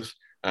impressive.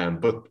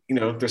 But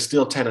they're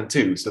still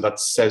 10-2, so that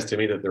says to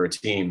me that they're a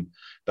team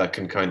that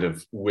can kind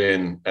of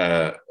win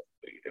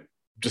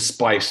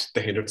despite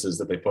the hindrances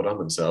that they put on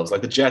themselves.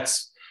 Like the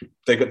Jets,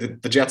 the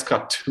Jets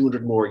got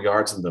 200 more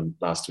yards than them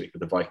last week,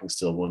 but the Vikings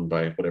still won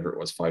by whatever it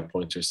was, 5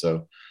 points or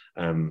so.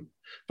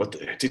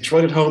 But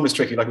Detroit at home is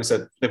tricky. Like we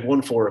said, they've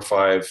won 4 or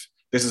 5.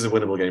 This is a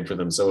winnable game for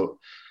them. So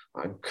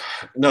I'm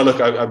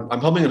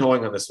humming and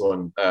hawing on this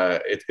one.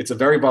 It's a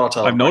very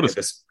volatile. I've noticed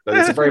this.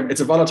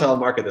 It's a volatile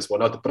market, this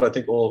one. But I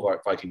think all of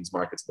our Vikings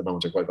markets at the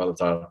moment are quite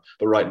volatile.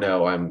 But right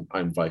now,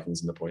 I'm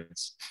Vikings in the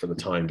points for the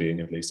time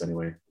being, at least,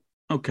 anyway.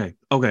 Okay.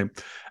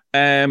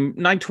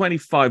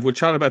 9:25. We'll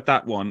chat about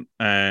that one,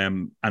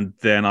 and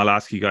then I'll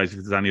ask you guys if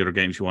there's any other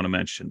games you want to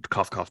mention.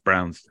 Cough,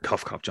 Browns.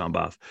 Cough, John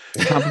Bath.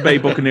 Tampa Bay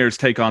Buccaneers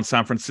take on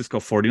San Francisco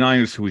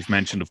 49ers, who we've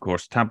mentioned, of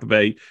course. Tampa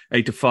Bay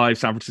 8-5.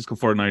 San Francisco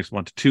 49ers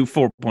 1-2.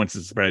 4 points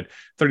is the spread.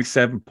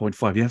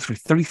 37.5. Yeah, that's right.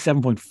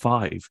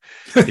 37.5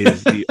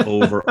 is the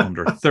over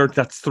under.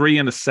 That's 3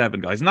 and a 7,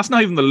 guys, and that's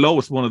not even the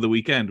lowest one of the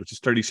weekend, which is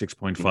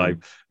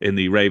 36.5 in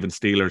the Ravens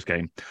Steelers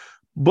game.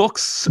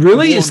 Bucks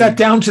really is that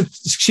down to?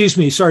 Excuse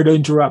me, sorry to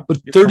interrupt, but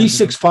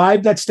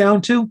 36.5. That's down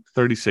to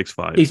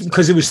 36.5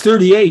 because it was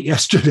 38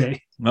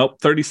 yesterday.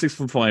 Nope,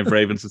 36.5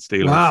 Ravens and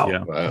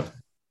Steelers. Wow.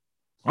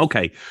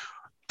 Okay,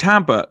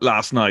 Tampa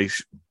last night,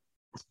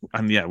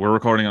 and we're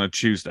recording on a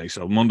Tuesday,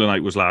 so Monday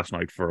night was last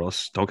night for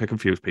us. Don't get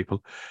confused,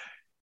 people.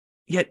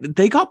 Yeah,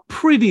 they got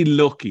pretty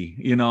lucky,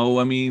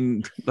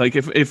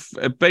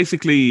 if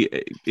basically,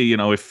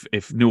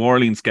 if New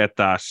Orleans get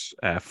that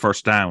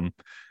first down.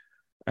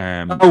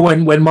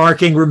 When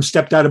Mark Ingram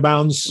stepped out of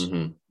bounds.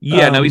 Mm-hmm.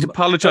 Yeah, now he's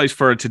apologized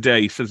for it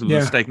today. He says it was a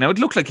mistake. Now, it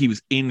looked like he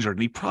was injured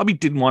and he probably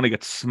didn't want to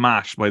get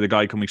smashed by the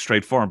guy coming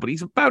straight for him, but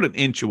he's about an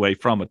inch away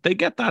from it. They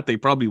get that, they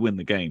probably win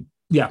the game.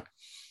 Yeah.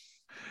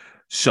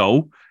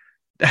 So,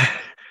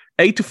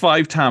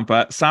 8-5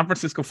 Tampa, San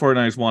Francisco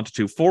 49ers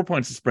 1-2, 4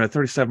 points to spread,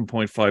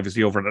 37.5 is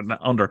the over and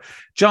under.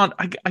 John,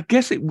 I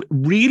guess it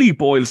really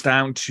boils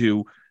down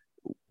to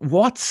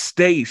what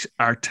state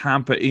are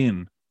Tampa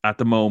in at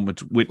the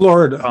moment with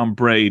Florida. Tom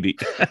Brady.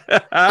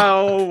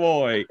 Oh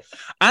boy.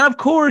 And of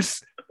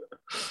course,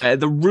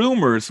 the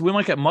rumors, we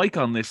might get Mike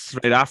on this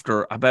right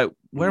after, about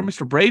where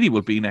Mr. Brady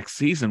will be next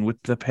season,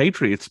 with the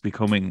Patriots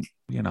becoming,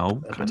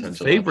 kind of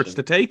favorites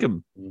to take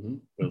him. Mm-hmm.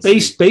 We'll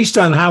based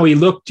on how he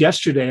looked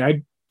yesterday,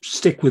 I'd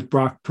stick with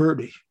Brock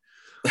Purdy.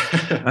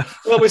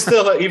 Well, we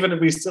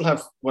still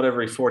have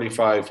whatever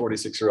 45,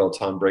 46-year-old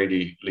Tom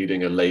Brady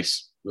leading a late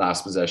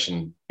last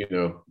possession,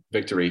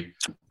 victory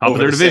over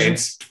their division.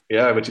 Saints.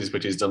 Yeah, which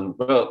he's done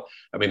well.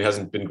 He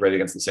hasn't been great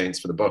against the Saints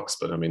for the Bucs,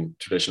 but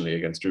traditionally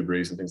against Drew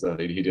Brees and things like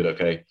that, he did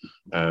okay.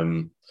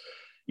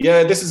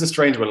 This is a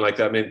strange one like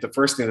that. The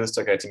first thing that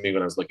stuck out to me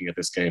when I was looking at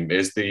this game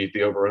is the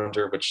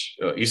over-under, which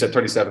you said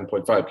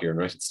 37.5, Kieran,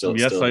 right? It's still,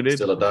 yes, I did.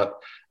 Still at that.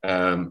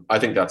 I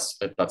think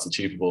that's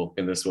achievable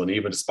in this one,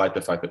 even despite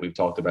the fact that we've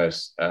talked about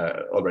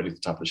already at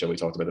the top of the show, we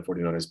talked about the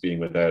 49ers being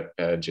without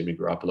Jimmy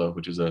Garoppolo,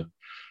 which is a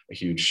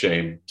huge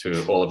shame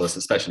to all of us,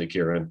 especially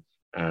Kieran.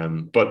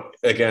 But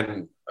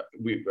again,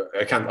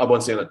 I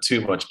won't say that too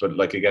much, but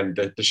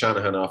the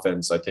Shanahan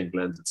offense, I think,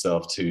 lends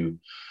itself to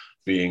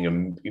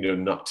being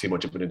not too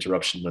much of an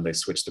interruption when they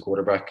switch the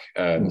quarterback.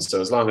 So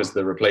as long as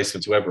the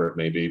replacement, whoever it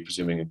may be,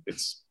 presuming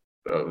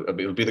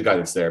it'll be the guy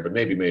that's there, but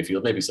maybe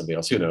Mayfield, maybe somebody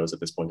else, who knows at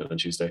this point on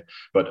Tuesday.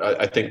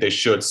 But I think they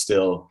should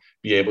still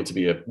be able to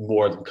be a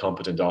more than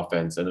competent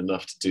offense and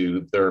enough to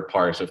do their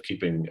part of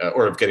keeping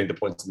or of getting the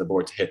points on the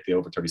board to hit the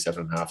over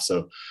 37.5.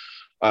 So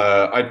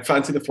I'd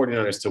fancy the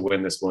 49ers to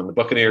win this one. The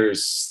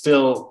Buccaneers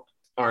still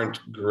aren't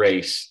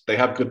great. They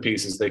have good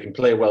pieces. They can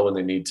play well when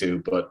they need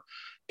to, but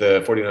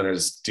the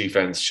 49ers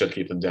defense should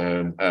keep them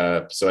down.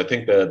 So I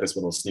think this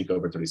one will sneak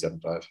over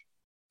 37.5.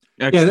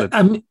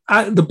 Excellent.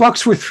 Yeah, the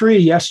Bucks were 3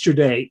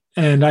 yesterday,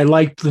 and I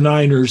liked the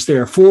Niners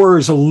there. 4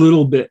 is a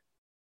little bit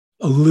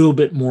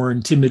more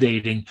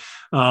intimidating,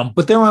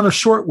 but they're on a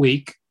short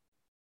week.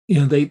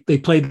 They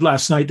played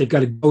last night. They've got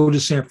to go to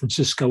San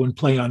Francisco and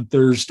play on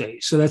Thursday,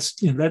 so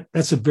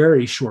that's a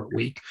very short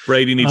week.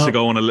 Brady needs to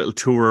go on a little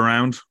tour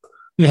around.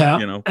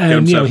 Yeah, get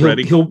himself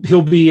ready.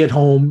 He'll be at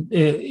home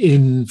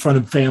in front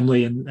of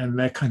family and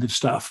that kind of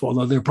stuff.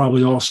 Although they're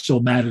probably all still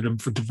mad at him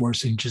for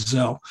divorcing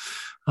Giselle.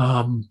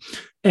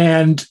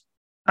 And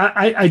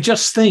I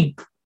just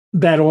think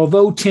that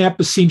although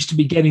Tampa seems to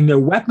be getting their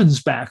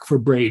weapons back for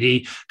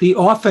Brady, the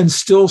offense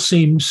still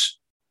seems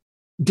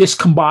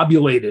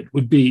discombobulated,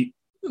 would be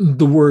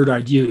the word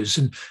I'd use.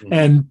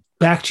 And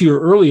back to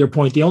your earlier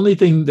point, the only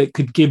thing that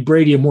could give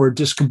Brady a more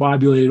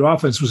discombobulated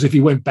offense was if he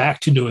went back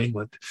to New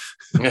England.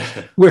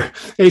 Where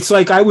it's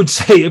like, I would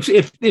say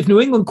if New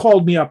England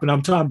called me up and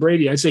I'm Tom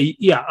Brady, I'd say,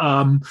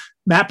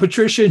 Matt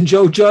Patricia and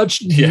Joe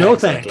Judge, no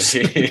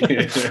exactly.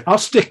 Thanks.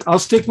 I'll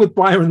stick with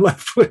Byron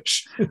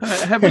Leftwich.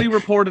 Heavily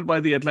reported by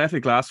The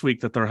Athletic last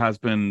week that there has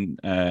been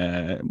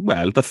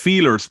the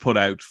feelers put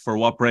out for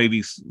what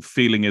Brady's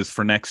feeling is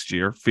for next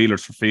year,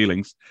 feelers for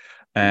feelings.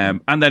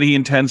 And that he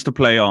intends to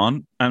play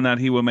on, and that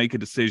he will make a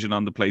decision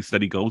on the place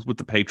that he goes, with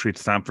the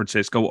Patriots, San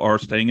Francisco, or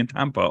staying in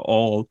Tampa,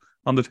 all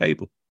on the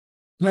table.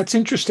 That's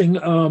interesting,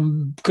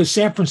 because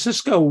San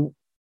Francisco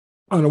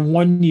on a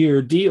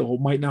 1-year deal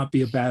might not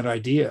be a bad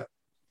idea,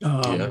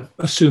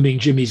 assuming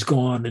Jimmy's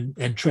gone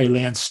and Trey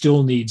Lance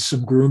still needs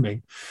some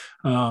grooming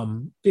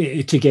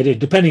to get in,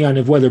 depending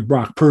on whether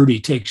Brock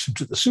Purdy takes him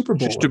to the Super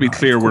Bowl. Just to be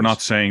clear, we're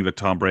not saying that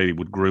Tom Brady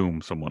would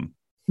groom someone.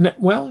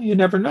 Well, you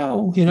never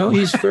know.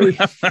 He's very.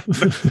 Calm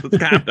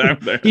down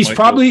there, he's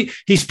probably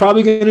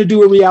going to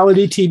do a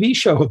reality TV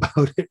show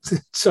about it.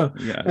 So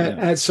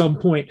at some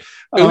point,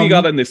 who you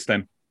got in this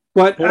then?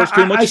 But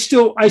I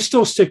still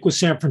stick with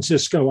San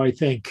Francisco. I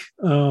think,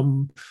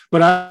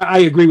 but I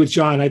agree with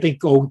John. I think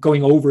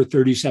going over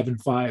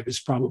 37.5 is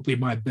probably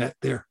my bet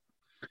there.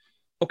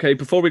 Okay,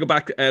 before we go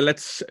back,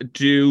 let's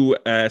do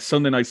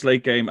Sunday night's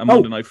late game and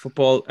Monday Night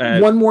Football.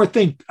 One more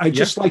thing, I'd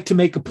just like to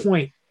make a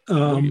point.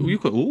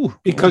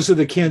 Because of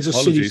the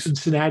Kansas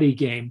City-Cincinnati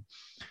game.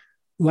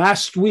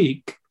 Last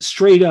week,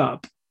 straight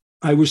up,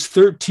 I was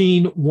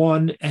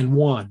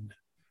 13-1-1,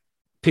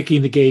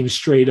 picking the game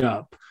straight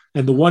up.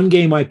 And the one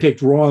game I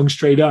picked wrong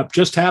straight up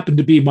just happened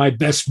to be my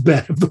best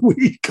bet of the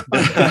week.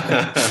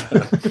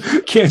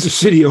 Kansas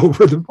City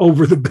over the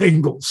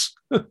Bengals.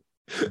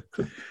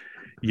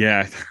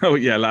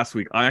 Last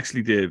week I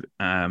actually did.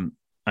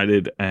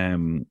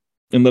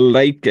 In the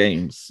late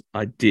games,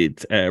 I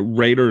did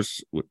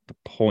Raiders with the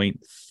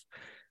points,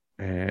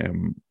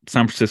 San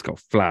Francisco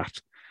flat,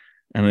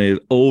 and I did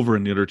over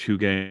in the other 2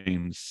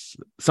 games.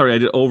 Sorry, I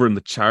did over in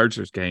the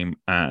Chargers game,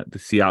 the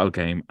Seattle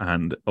game,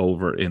 and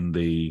over in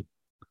the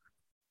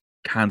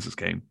Kansas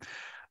game.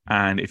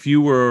 And if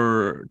you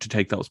were to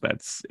take those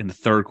bets in the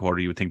third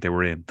quarter, you would think they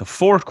were in. The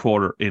fourth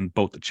quarter in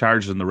both the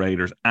Chargers and the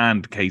Raiders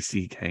and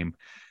KC game,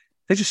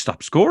 they just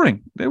stopped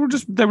scoring. They were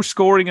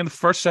scoring in the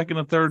first, second,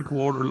 and third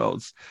quarter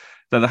loads.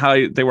 They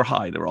were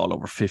high. They were all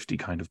over 50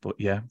 kind of, but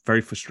very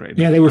frustrating.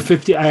 Yeah, they were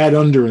 50. I had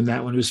under in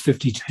that one. It was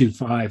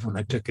 52.5 when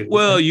I took it.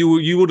 Well,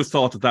 you would have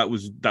thought that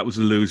was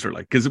a loser,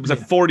 because it was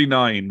at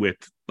 49 with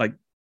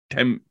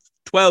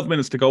 12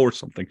 minutes to go or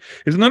something.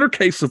 It's another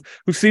case of,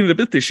 we've seen it a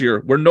bit this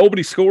year, where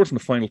nobody scores in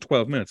the final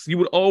 12 minutes. You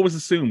would always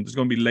assume there's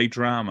going to be late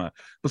drama,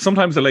 but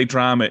sometimes the late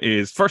drama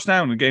is first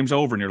down and the game's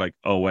over and you're like,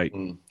 oh wait.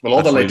 Well,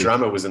 all the late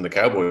drama was in the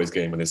Cowboys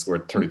game when they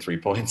scored 33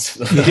 points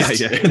in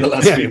the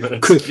last few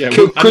minutes. Could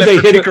they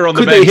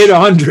hit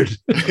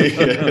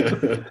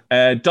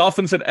 100?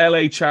 Dolphins at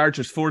LA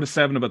Chargers,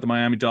 4-7 about the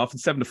Miami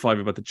Dolphins,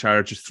 7-5 about the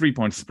Chargers, 3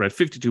 points spread,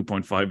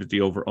 52.5 is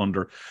the over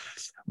under.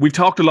 We've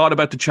talked a lot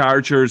about the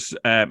Chargers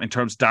in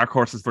terms of dark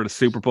horses for the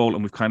Super Bowl,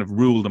 and we've kind of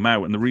ruled them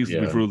out. And the reason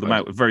we've ruled them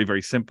out is very,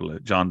 very simple,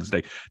 John, this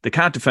day. They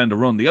can't defend a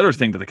run. The other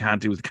thing that they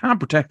can't do is they can't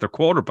protect their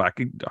quarterback.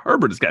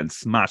 Herbert is getting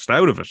smashed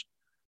out of it.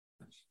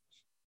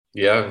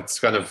 Yeah, it's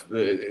kind of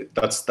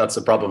that's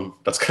a problem.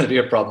 That's going to be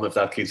a problem if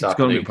that keeps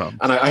happening.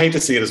 And I hate to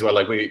see it as well.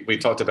 Like we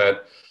talked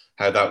about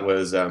how that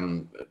was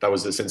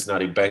the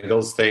Cincinnati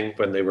Bengals thing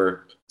when they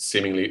were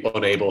seemingly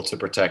unable to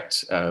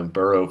protect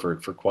Burrow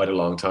for quite a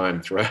long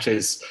time throughout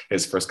his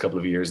first couple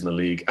of years in the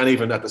league, and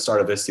even at the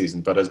start of this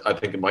season. But as I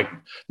think Mike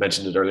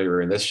mentioned it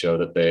earlier in this show,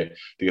 that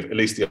at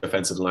least the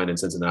offensive line in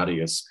Cincinnati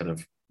has kind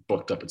of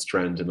bucked up its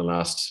trend in the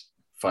last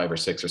 5 or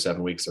 6 or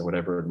 7 weeks or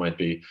whatever it might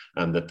be,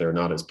 and that they're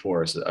not as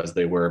poor as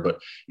they were. But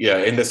yeah,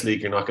 in this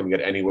league, you're not going to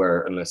get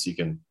anywhere unless you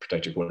can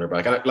protect your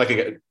quarterback.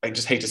 And I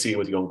just hate to see it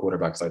with young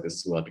quarterbacks like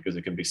this as well, because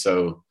it can be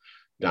so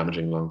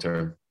damaging long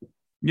term.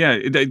 Yeah,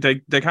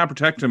 they can't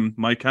protect him,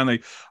 Mike, can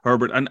they,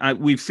 Herbert? And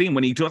we've seen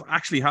when he does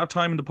actually have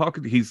time in the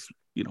pocket, he's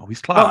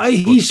class.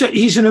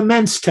 He's an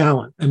immense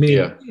talent. I mean,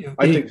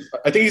 I think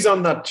he's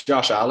on that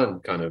Josh Allen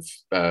kind of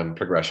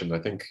progression. I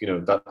think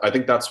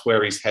that's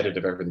where he's headed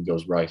if everything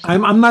goes right.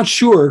 I'm not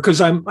sure,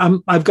 because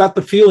I've got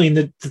the feeling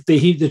that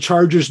the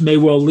Chargers may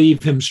well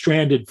leave him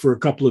stranded for a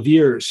couple of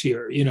years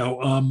here.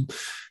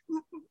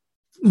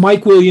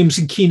 Mike Williams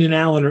and Keenan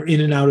Allen are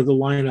in and out of the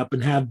lineup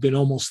and have been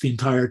almost the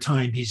entire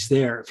time he's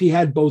there. If he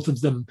had both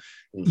of them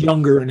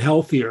younger and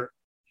healthier,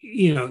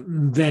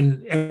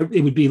 then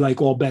it would be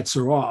like all bets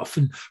are off.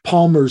 And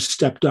Palmer's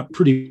stepped up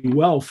pretty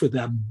well for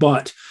them,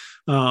 but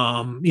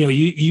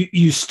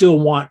you still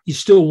want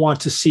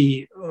to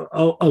see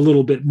a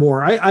little bit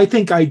more. I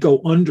think I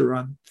go under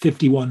on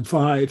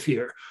 51.5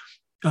 here.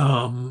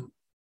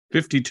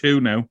 52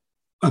 now.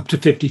 Up to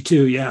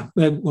 52, yeah.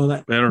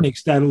 That Better.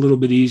 Makes that a little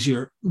bit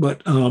easier.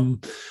 But,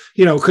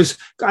 because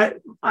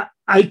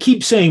I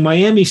keep saying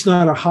Miami's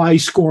not a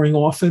high-scoring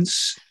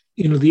offense.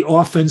 The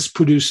offense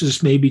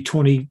produces maybe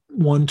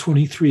 21,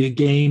 23 a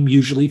game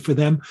usually for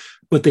them,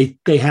 but they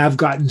have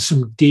gotten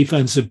some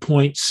defensive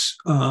points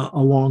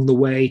along the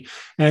way.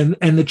 And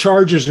the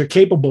Chargers are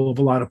capable of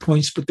a lot of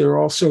points, but they're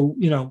also,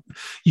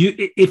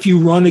 if you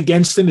run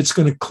against them, it's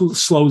going to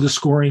slow the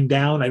scoring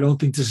down. I don't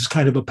think this is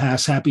kind of a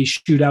pass-happy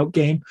shootout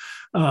game.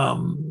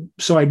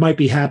 So I might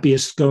be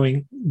happiest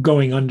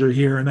going under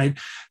here. And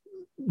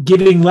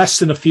giving less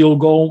than a field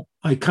goal,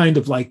 I kind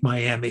of like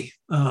Miami.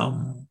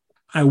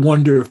 I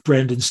wonder if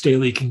Brandon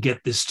Staley can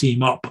get this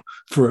team up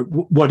for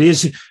what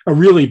is a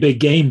really big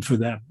game for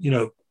them.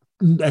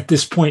 At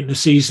this point in the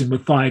season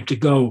with 5 to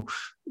go,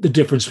 the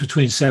difference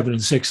between 7-6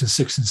 and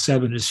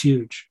 6-7 is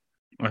huge.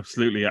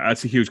 Absolutely.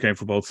 That's a huge game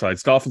for both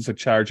sides. Dolphins at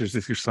Chargers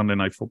this year's Sunday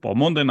Night Football.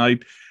 Monday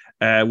night,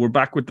 we're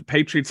back with the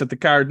Patriots at the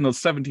Cardinals,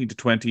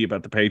 17-20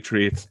 about the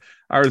Patriots.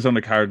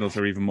 Arizona Cardinals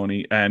are even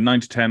money,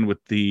 9-10 with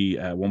the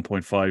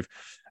 1.5.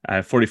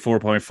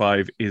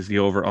 44.5 is the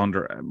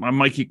over-under.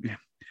 Mikey,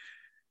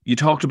 you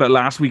talked about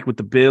last week with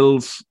the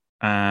Bills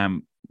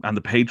and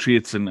the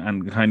Patriots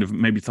and kind of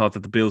maybe thought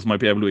that the Bills might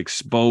be able to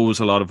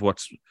expose a lot of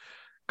what's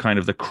kind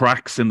of the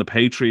cracks in the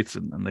Patriots.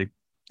 And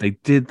they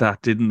did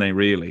that, didn't they,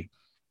 really?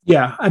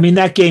 Yeah. I mean,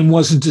 that game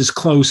wasn't as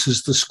close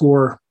as the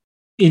score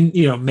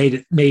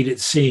made it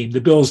seem. The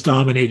Bills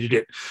dominated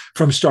it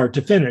from start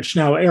to finish.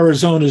 Now,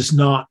 Arizona's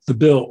not the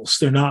Bills.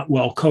 They're not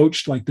well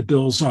coached like the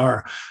Bills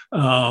are.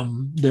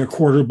 Their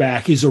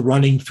quarterback is a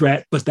running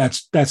threat, but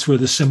that's where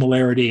the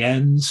similarity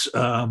ends.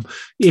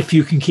 If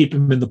you can keep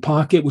him in the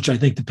pocket, which I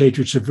think the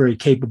Patriots are very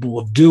capable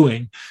of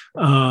doing,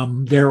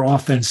 their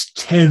offense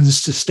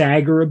tends to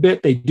stagger a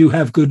bit. They do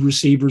have good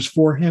receivers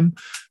for him.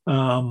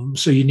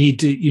 So you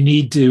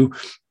need to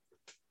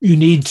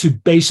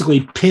basically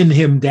pin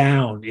him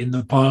down in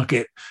the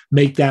pocket,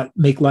 make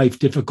life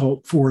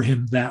difficult for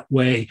him that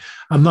way.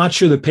 I'm not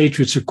sure the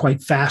Patriots are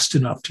quite fast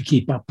enough to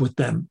keep up with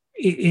them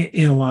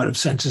in a lot of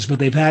senses, but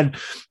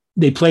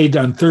they played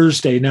on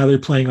Thursday. Now they're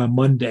playing on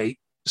Monday.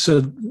 So,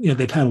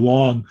 they've had a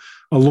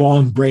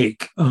long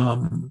break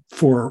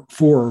for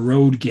a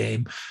road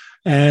game.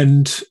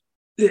 And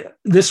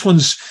this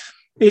one's,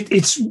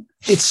 it's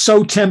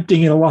so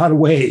tempting in a lot of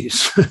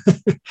ways.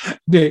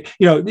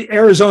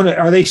 Arizona,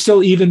 are they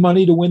still even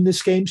money to win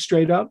this game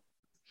straight up?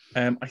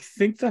 I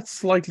think that's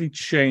slightly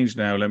changed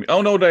now.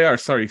 Oh no, they are.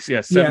 Sorry, yeah,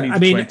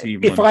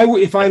 70-20.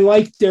 If I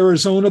liked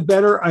Arizona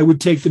better, I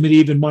would take them at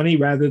even money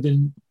rather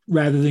than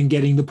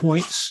getting the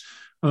points,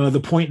 the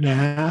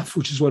 1.5,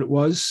 which is what it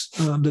was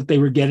that they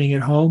were getting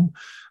at home.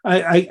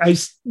 I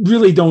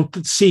really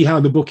don't see how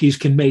the bookies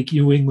can make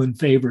New England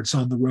favorites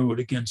on the road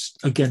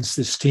against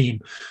this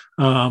team.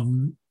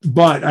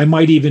 But I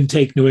might even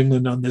take New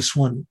England on this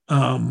one.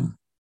 And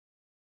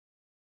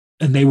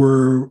they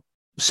were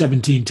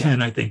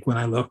 17-10, I think, when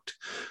I looked.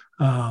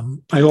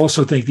 I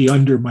also think the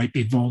under might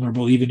be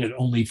vulnerable, even at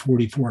only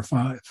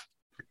 44.5.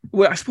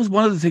 Well, I suppose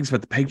one of the things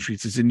about the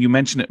Patriots is, and you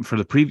mentioned it for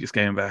the previous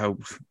game, about how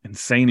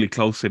insanely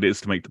close it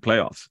is to make the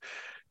playoffs.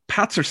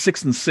 Pats are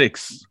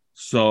 6-6,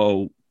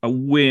 so a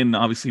win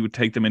obviously would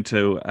take them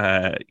into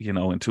a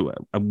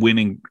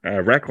winning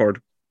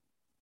record,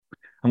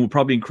 and will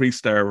probably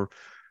increase their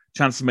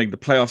chance to make the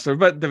playoffs. They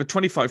have a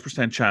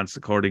 25% chance,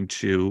 according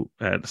to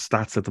the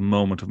stats at the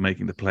moment, of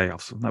making the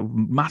playoffs. So that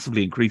would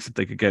massively increase if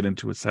they could get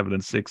into a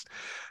 7-6.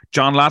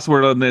 John, last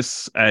word on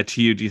this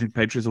to you. Do you think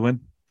Patriots will win?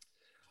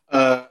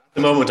 At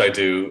the moment, I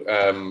do.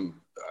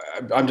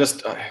 I'm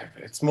just,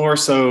 it's more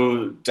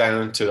so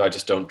down to I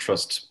just don't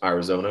trust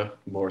Arizona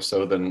more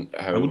so than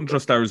how. I wouldn't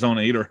trust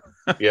Arizona either.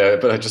 Yeah,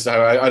 but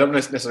I don't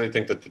necessarily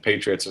think that the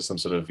Patriots are some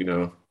sort of,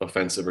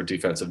 offensive or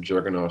defensive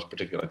juggernaut,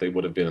 particularly like they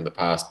would have been in the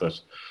past. But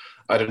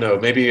I don't know,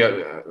 maybe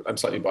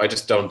I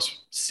just don't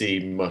see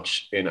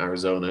much in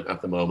Arizona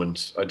at the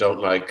moment. I don't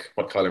like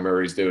what Kyler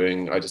Murray's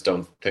doing. I just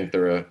don't think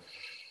they're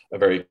a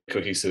very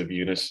cohesive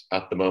unit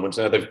at the moment.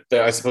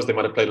 I suppose they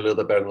might have played a little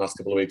bit better in the last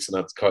couple of weeks, and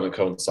that's kind of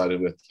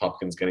coincided with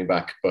Hopkins getting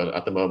back. But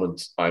at the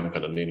moment, I'm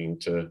kind of leaning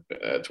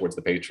towards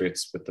the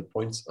Patriots with the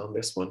points on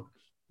this one.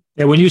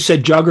 Yeah, when you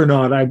said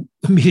juggernaut, I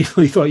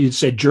immediately thought you'd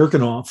said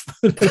jerking off.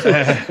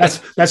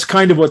 That's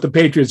kind of what the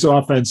Patriots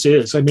offense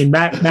is. I mean,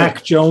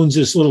 Mac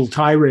Jones' little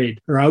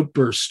tirade or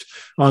outburst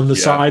on the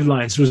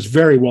sidelines was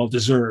very well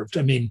deserved.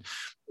 I mean,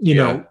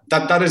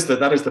 that is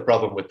the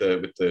problem with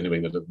the New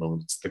England at the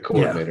moment. It's the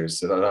coordinators.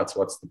 So that's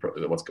what's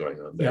going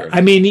on there. Yeah.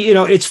 I mean,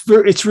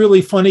 it's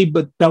really funny,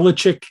 but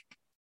Belichick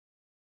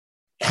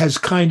has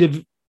kind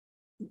of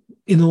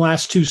in the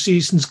last 2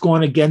 seasons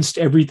gone against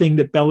everything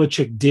that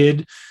Belichick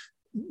did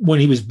when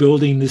he was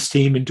building this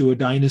team into a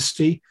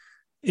dynasty.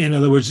 In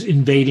other words,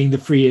 invading the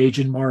free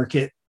agent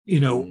market,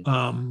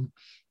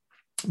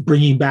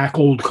 bringing back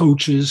old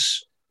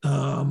coaches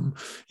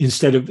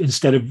instead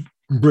of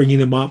bringing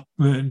them up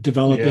and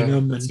developing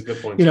them. And, that's a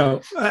good point.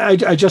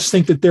 I just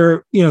think that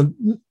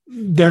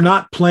they're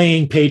not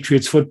playing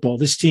Patriots football.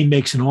 This team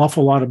makes an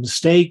awful lot of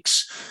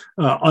mistakes,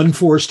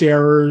 unforced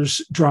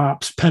errors,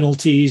 drops,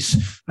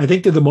 penalties. I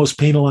think they're the most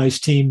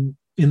penalized team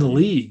in the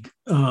league,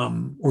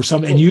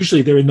 and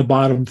usually they're in the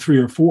bottom 3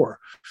 or 4.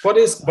 What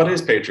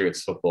is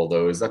Patriots football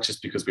though? Is that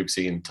just because we've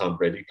seen Tom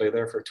Brady play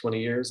there for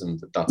 20 years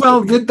and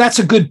that's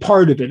a good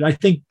part of it. I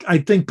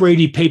think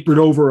Brady papered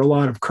over a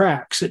lot of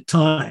cracks at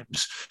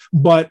times,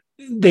 but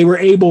they were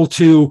able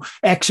to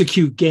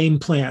execute game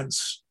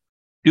plans,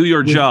 do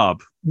your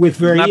job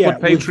with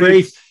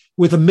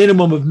with a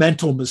minimum of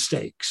mental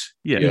mistakes.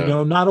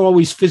 Not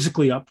always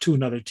physically up to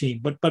another team,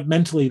 but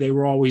mentally they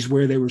were always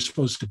where they were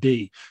supposed to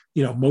be,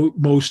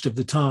 most of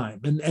the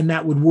time. And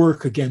that would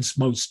work against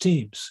most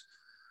teams.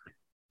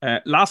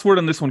 Last word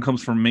on this one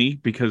comes from me,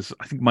 because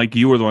I think, Mike,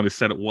 you were the one who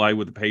said it. Why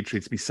would the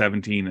Patriots be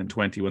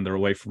 17-20 when they're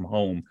away from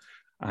home?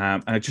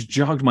 And it just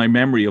jogged my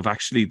memory of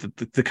actually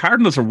the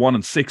Cardinals are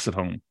 1-6 at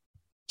home.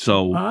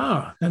 So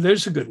now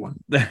there's a good one.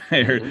 They're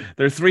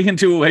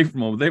 3-2 away from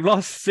home. They've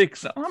lost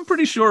 6. I'm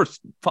pretty sure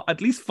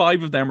at least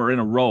 5 of them are in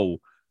a row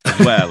as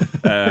well.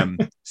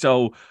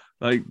 So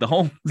like the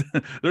home,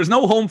 there's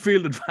no home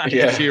field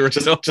advantage here.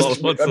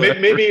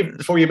 Maybe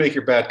before you make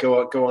your bet,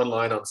 go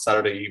online on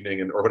Saturday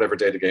evening or whatever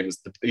day the game is,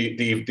 the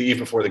eve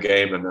before the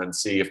game, and then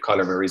see if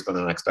Kyler Murray's been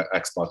on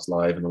Xbox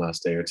Live in the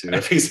last day or two.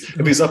 If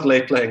he's up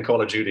late playing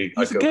Call of Duty,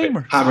 he's a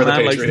gamer. Hammer the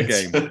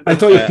Patriots. The game. I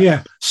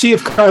thought, see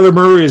if Kyler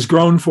Murray has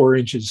grown 4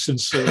 inches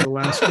since the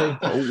last game.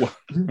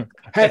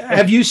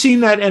 Have you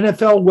seen that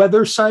NFL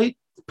weather site?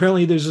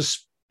 Apparently, there's a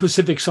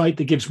specific site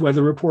that gives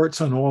weather reports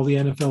on all the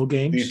NFL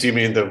games. Do you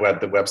mean the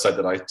website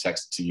that I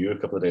texted to you a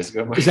couple of days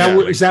ago? Is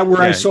that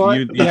where I saw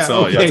it? You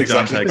saw it. Okay.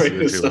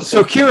 Exactly.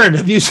 So, Kieran,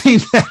 have you seen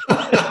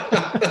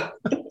that?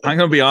 I'm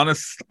going to be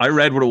honest. I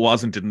read what it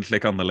was and didn't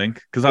click on the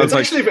link because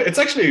it's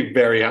actually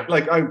very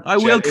I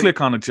will click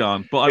on it,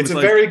 John. But it's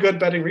a very good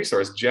betting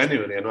resource.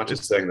 Genuinely, I'm not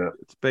just saying that.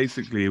 It's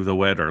basically the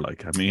weather.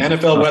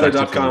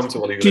 NFLweather.com to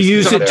all you guys. Do you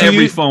use it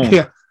every phone?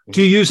 Yeah.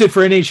 Do you use it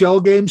for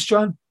NHL games,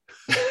 John?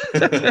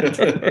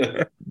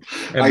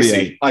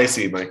 I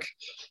see, Mike.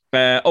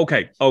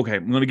 Okay. I'm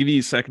going to give you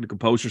a second to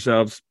compose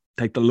yourselves,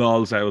 take the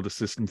lulls out of the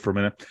system for a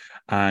minute,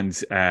 and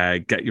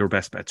get your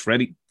best bets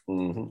ready.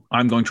 Mm-hmm.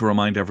 I'm going to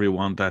remind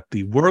everyone that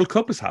the World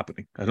Cup is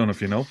happening. I don't know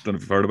if you know. Don't know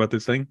if you've heard about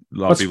this thing. A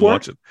lot of people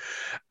watch it.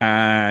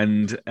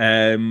 And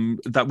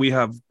that we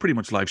have pretty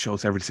much live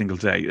shows every single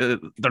day.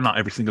 They're not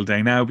every single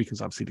day now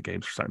because obviously the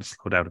games are starting to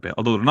slow down a bit.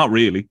 Although they're not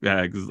really,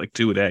 because it's like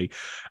 2 a day.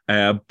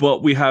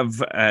 But we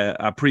have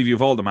a preview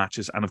of all the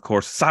matches. And of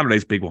course,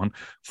 Saturday's big one,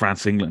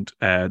 France-England.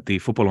 The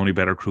Football Only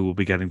Better crew will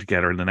be getting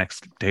together in the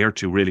next day or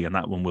two, really. And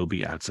that one will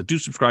be out. So do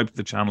subscribe to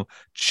the channel.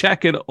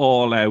 Check it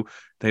all out.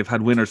 They've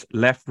had winners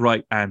left,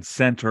 right, and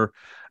centre.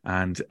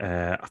 And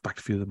I've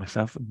backed a few of them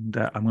myself. And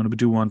I'm going to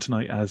do one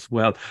tonight as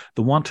well.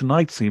 The one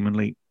tonight,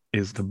 seemingly,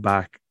 is to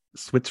back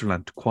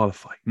Switzerland to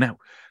qualify. Now,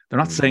 they're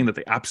not saying that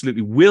they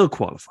absolutely will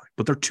qualify,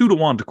 but they're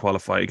 2-1 to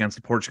qualify against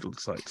the Portugal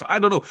side. So I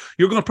don't know.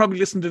 You're going to probably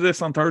listen to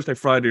this on Thursday,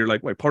 Friday. You're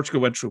like, wait,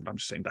 Portugal went through. I'm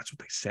just saying that's what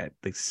they said.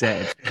 They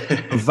said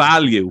the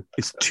value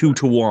is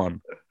 2-1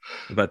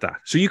 about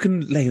that. So you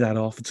can lay that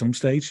off at some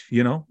stage,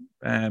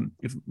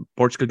 if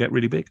Portugal get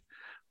really big.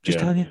 Just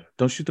telling you,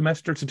 don't shoot the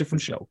messenger. It's a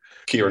different show.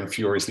 Kieran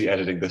furiously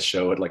editing this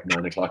show at like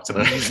 9:00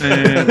 tonight.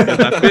 Get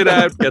that bit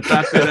out.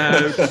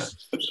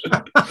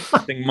 I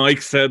think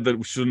Mike said that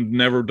we shouldn't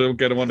don't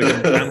get one to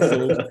get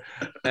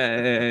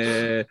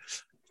cancelled.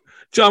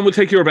 John, we'll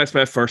take your best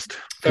bet first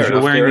because you're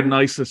wearing the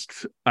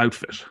nicest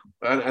outfit.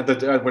 And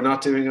we're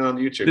not doing it on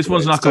YouTube. This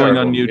one's not going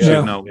on YouTube.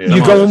 Yeah. No,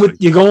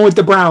 you're going with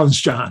the Browns,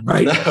 John,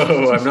 right?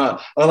 No, I'm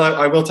not. Well,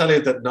 I will tell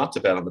you that not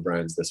to bet on the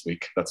Browns this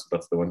week. That's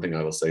the one thing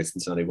I will say.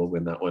 Cincinnati will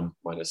win that one.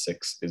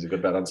 -6 is a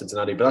good bet on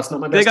Cincinnati, but that's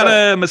not my best. They got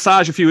to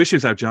massage a few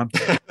issues out, John.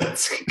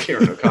 That's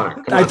Kieran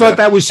O'Connor. I thought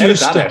that was you.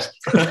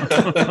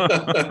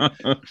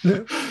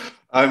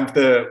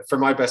 For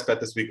my best bet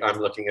this week, I'm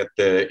looking at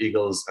the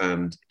Eagles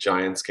and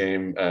Giants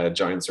game.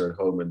 Giants are at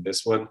home in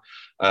this one.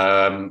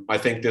 I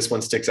think this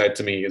one sticks out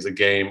to me as a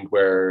game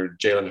where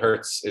Jalen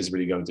Hurts is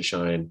really going to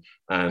shine.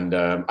 And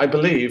I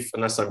believe,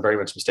 unless I'm very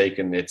much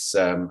mistaken, it's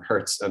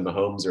Hurts and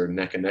Mahomes are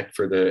neck and neck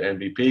for the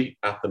MVP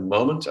at the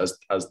moment as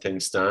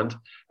things stand.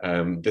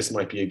 This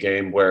might be a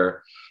game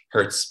where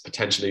Hurts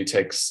potentially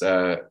takes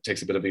a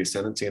bit of the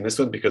ascendancy in this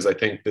one, because I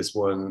think this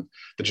one,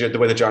 the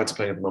way the Giants are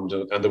playing at the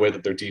moment and the way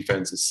that their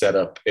defense is set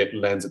up, it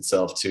lends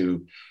itself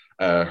to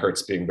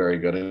Hurts being very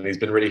good. And he's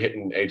been really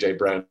hitting AJ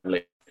Brown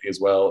lately as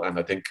well. And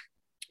I think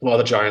while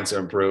the Giants are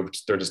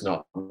improved, they're just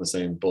not in the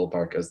same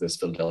ballpark as this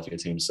Philadelphia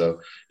team. So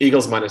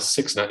Eagles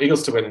 -6.5.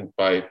 Eagles to win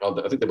by,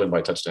 I think they win by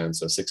a touchdown.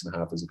 So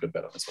 6.5 is a good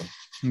bet on this one.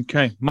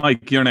 Okay,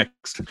 Mike, you're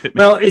next. Hit me.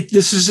 Well,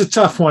 this is a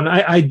tough one.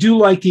 I do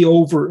like the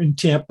over in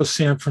Tampa,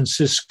 San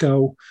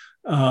Francisco.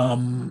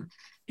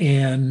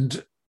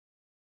 And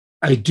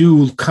I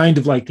do kind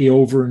of like the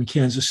over in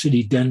Kansas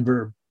City,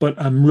 Denver, but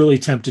I'm really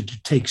tempted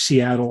to take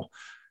Seattle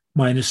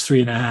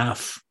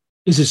 -3.5.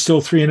 Is it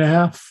still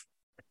 3.5?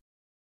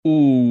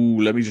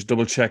 Ooh, let me just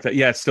double check that.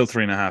 Yeah, it's still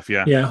 3.5.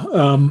 Yeah. Yeah.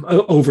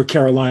 Over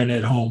Carolina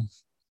at home.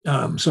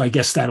 So I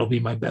guess that'll be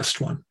my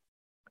best one.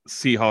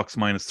 Seahawks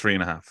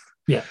 -3.5.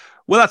 Yeah.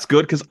 Well, that's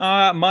good because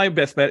my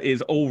best bet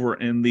is over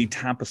in the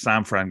Tampa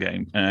San Fran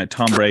game.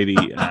 Tom Brady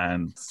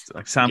and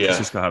San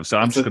Francisco have. So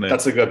that's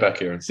a good bet,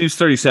 Kieran. Seems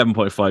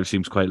 37.5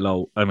 seems quite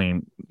low. I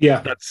mean,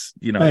 yeah, that's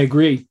I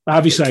agree.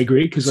 Obviously, I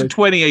agree because it's a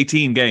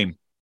 2018 game.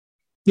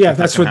 Yeah,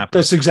 that's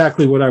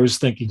exactly what I was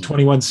thinking.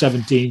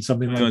 21-17,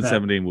 something like that.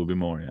 21-17 will be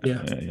more.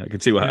 Yeah. I can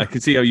see I can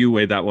see how you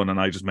weighed that one,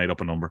 and I just made up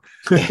a number.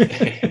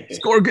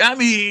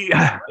 Scoregami.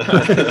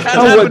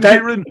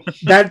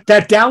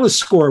 That Dallas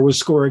score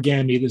was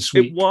scoregami this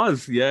week. It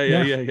was. Yeah.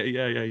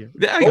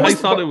 I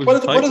thought it was.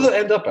 What did it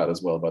end up at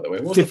as well? By the way,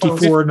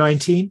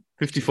 54-19.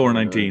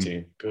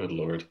 54-19. Good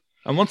Lord.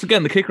 And once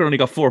again, the kicker only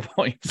got 4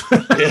 points.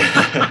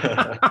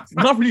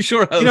 Not really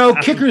sure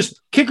how.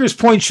 Kickers'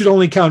 points should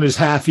only count as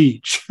half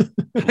each.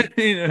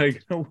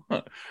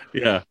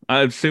 Yeah,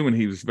 I'm assuming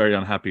he was very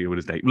unhappy with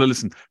his day. Well,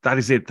 listen, that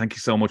is it. Thank you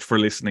so much for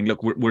listening.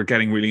 Look, we're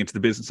getting really into the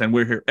business, and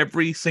we're here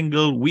every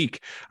single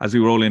week as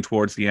we roll in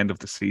towards the end of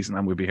the season,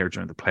 and we'll be here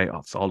during the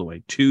playoffs all the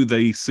way to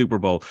the Super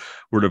Bowl.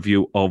 We're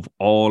review of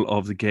all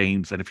of the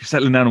games, and if you're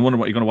settling down and wondering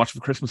what you're going to watch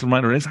for Christmas and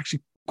there is actually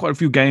quite a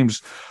few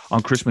games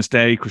on Christmas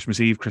Day,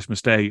 Christmas Eve,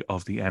 Christmas Day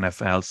of the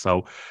NFL.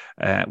 So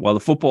while the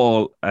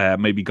football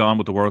may be gone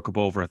with the World Cup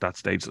over at that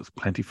stage, there's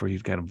plenty for you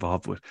to get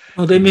involved with.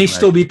 Well, they may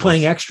still be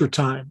playing extra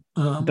time.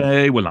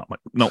 They will not.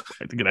 No,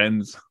 I think it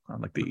ends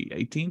on like the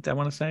 18th, I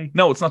want to say.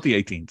 No, it's not the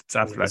 18th. It's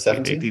after that.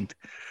 18th.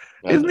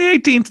 Isn't the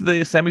 18th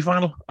the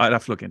semi-final? I'd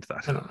have to look into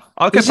that. I don't know.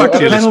 I'll get back to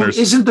you, listeners.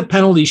 Isn't the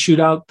penalty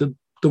shootout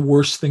the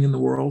worst thing in the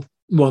world?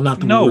 Well, not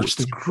the worst. No,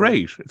 it's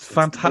great. It's a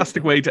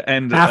fantastic way to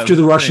end after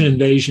the Russian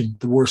invasion.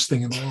 The worst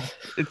thing in the world.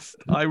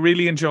 I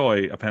really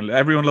enjoy a penalty.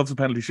 Everyone loves a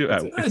penalty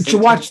shootout. To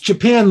watch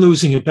Japan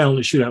losing a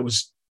penalty shootout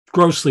was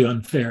grossly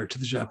unfair to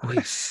the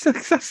Japanese.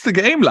 That's the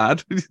game,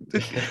 lad.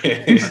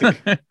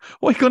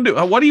 What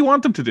do you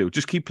want them to do?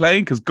 Just keep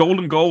playing? Because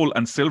golden goal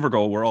and silver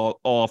goal were all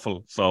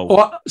awful.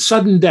 So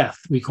sudden death,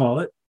 we call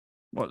it.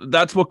 Well,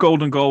 that's what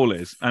golden goal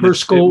is. And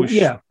first goal,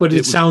 but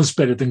it sounds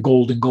better than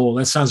golden goal.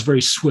 That sounds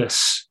very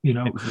Swiss, It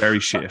was very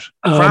shit.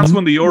 France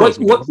won the Euros.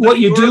 What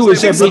you do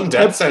is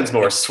that sounds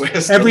more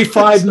Swiss. Every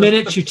 5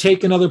 minutes, you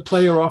take another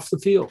player off the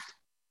field.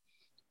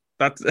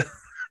 That's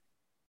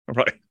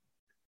right.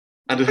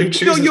 And who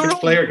chooses which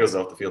player goes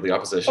off the field? The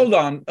opposition.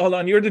 Hold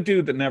on. You're the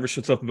dude that never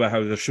shuts up about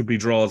how there should be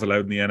draws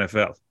allowed in the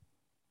NFL.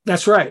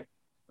 That's right.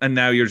 And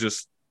now you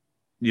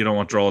don't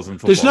want draws in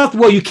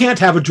football. You can't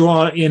have a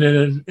draw in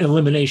an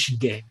elimination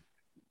game.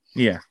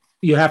 Yeah.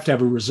 You have to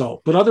have a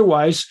result. But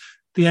otherwise,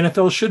 the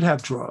NFL should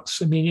have draws.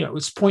 I mean,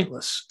 it's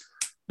pointless.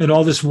 And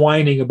all this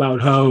whining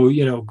about how,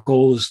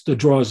 the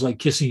draw is like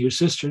kissing your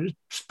sister.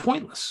 It's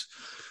pointless.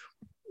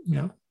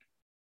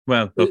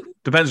 Well, look,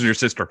 depends on your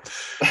sister.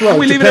 Well,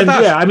 we leave it at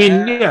that. Yeah, I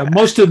mean,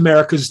 most of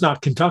America is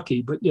not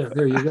Kentucky, but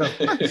there you go.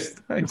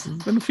 Thanks.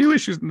 There's been a few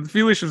issues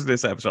in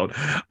this episode.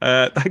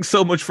 Thanks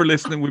so much for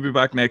listening. We'll be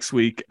back next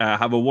week.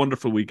 Have a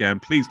wonderful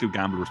weekend. Please do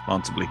gamble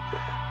responsibly.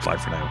 Bye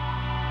for now.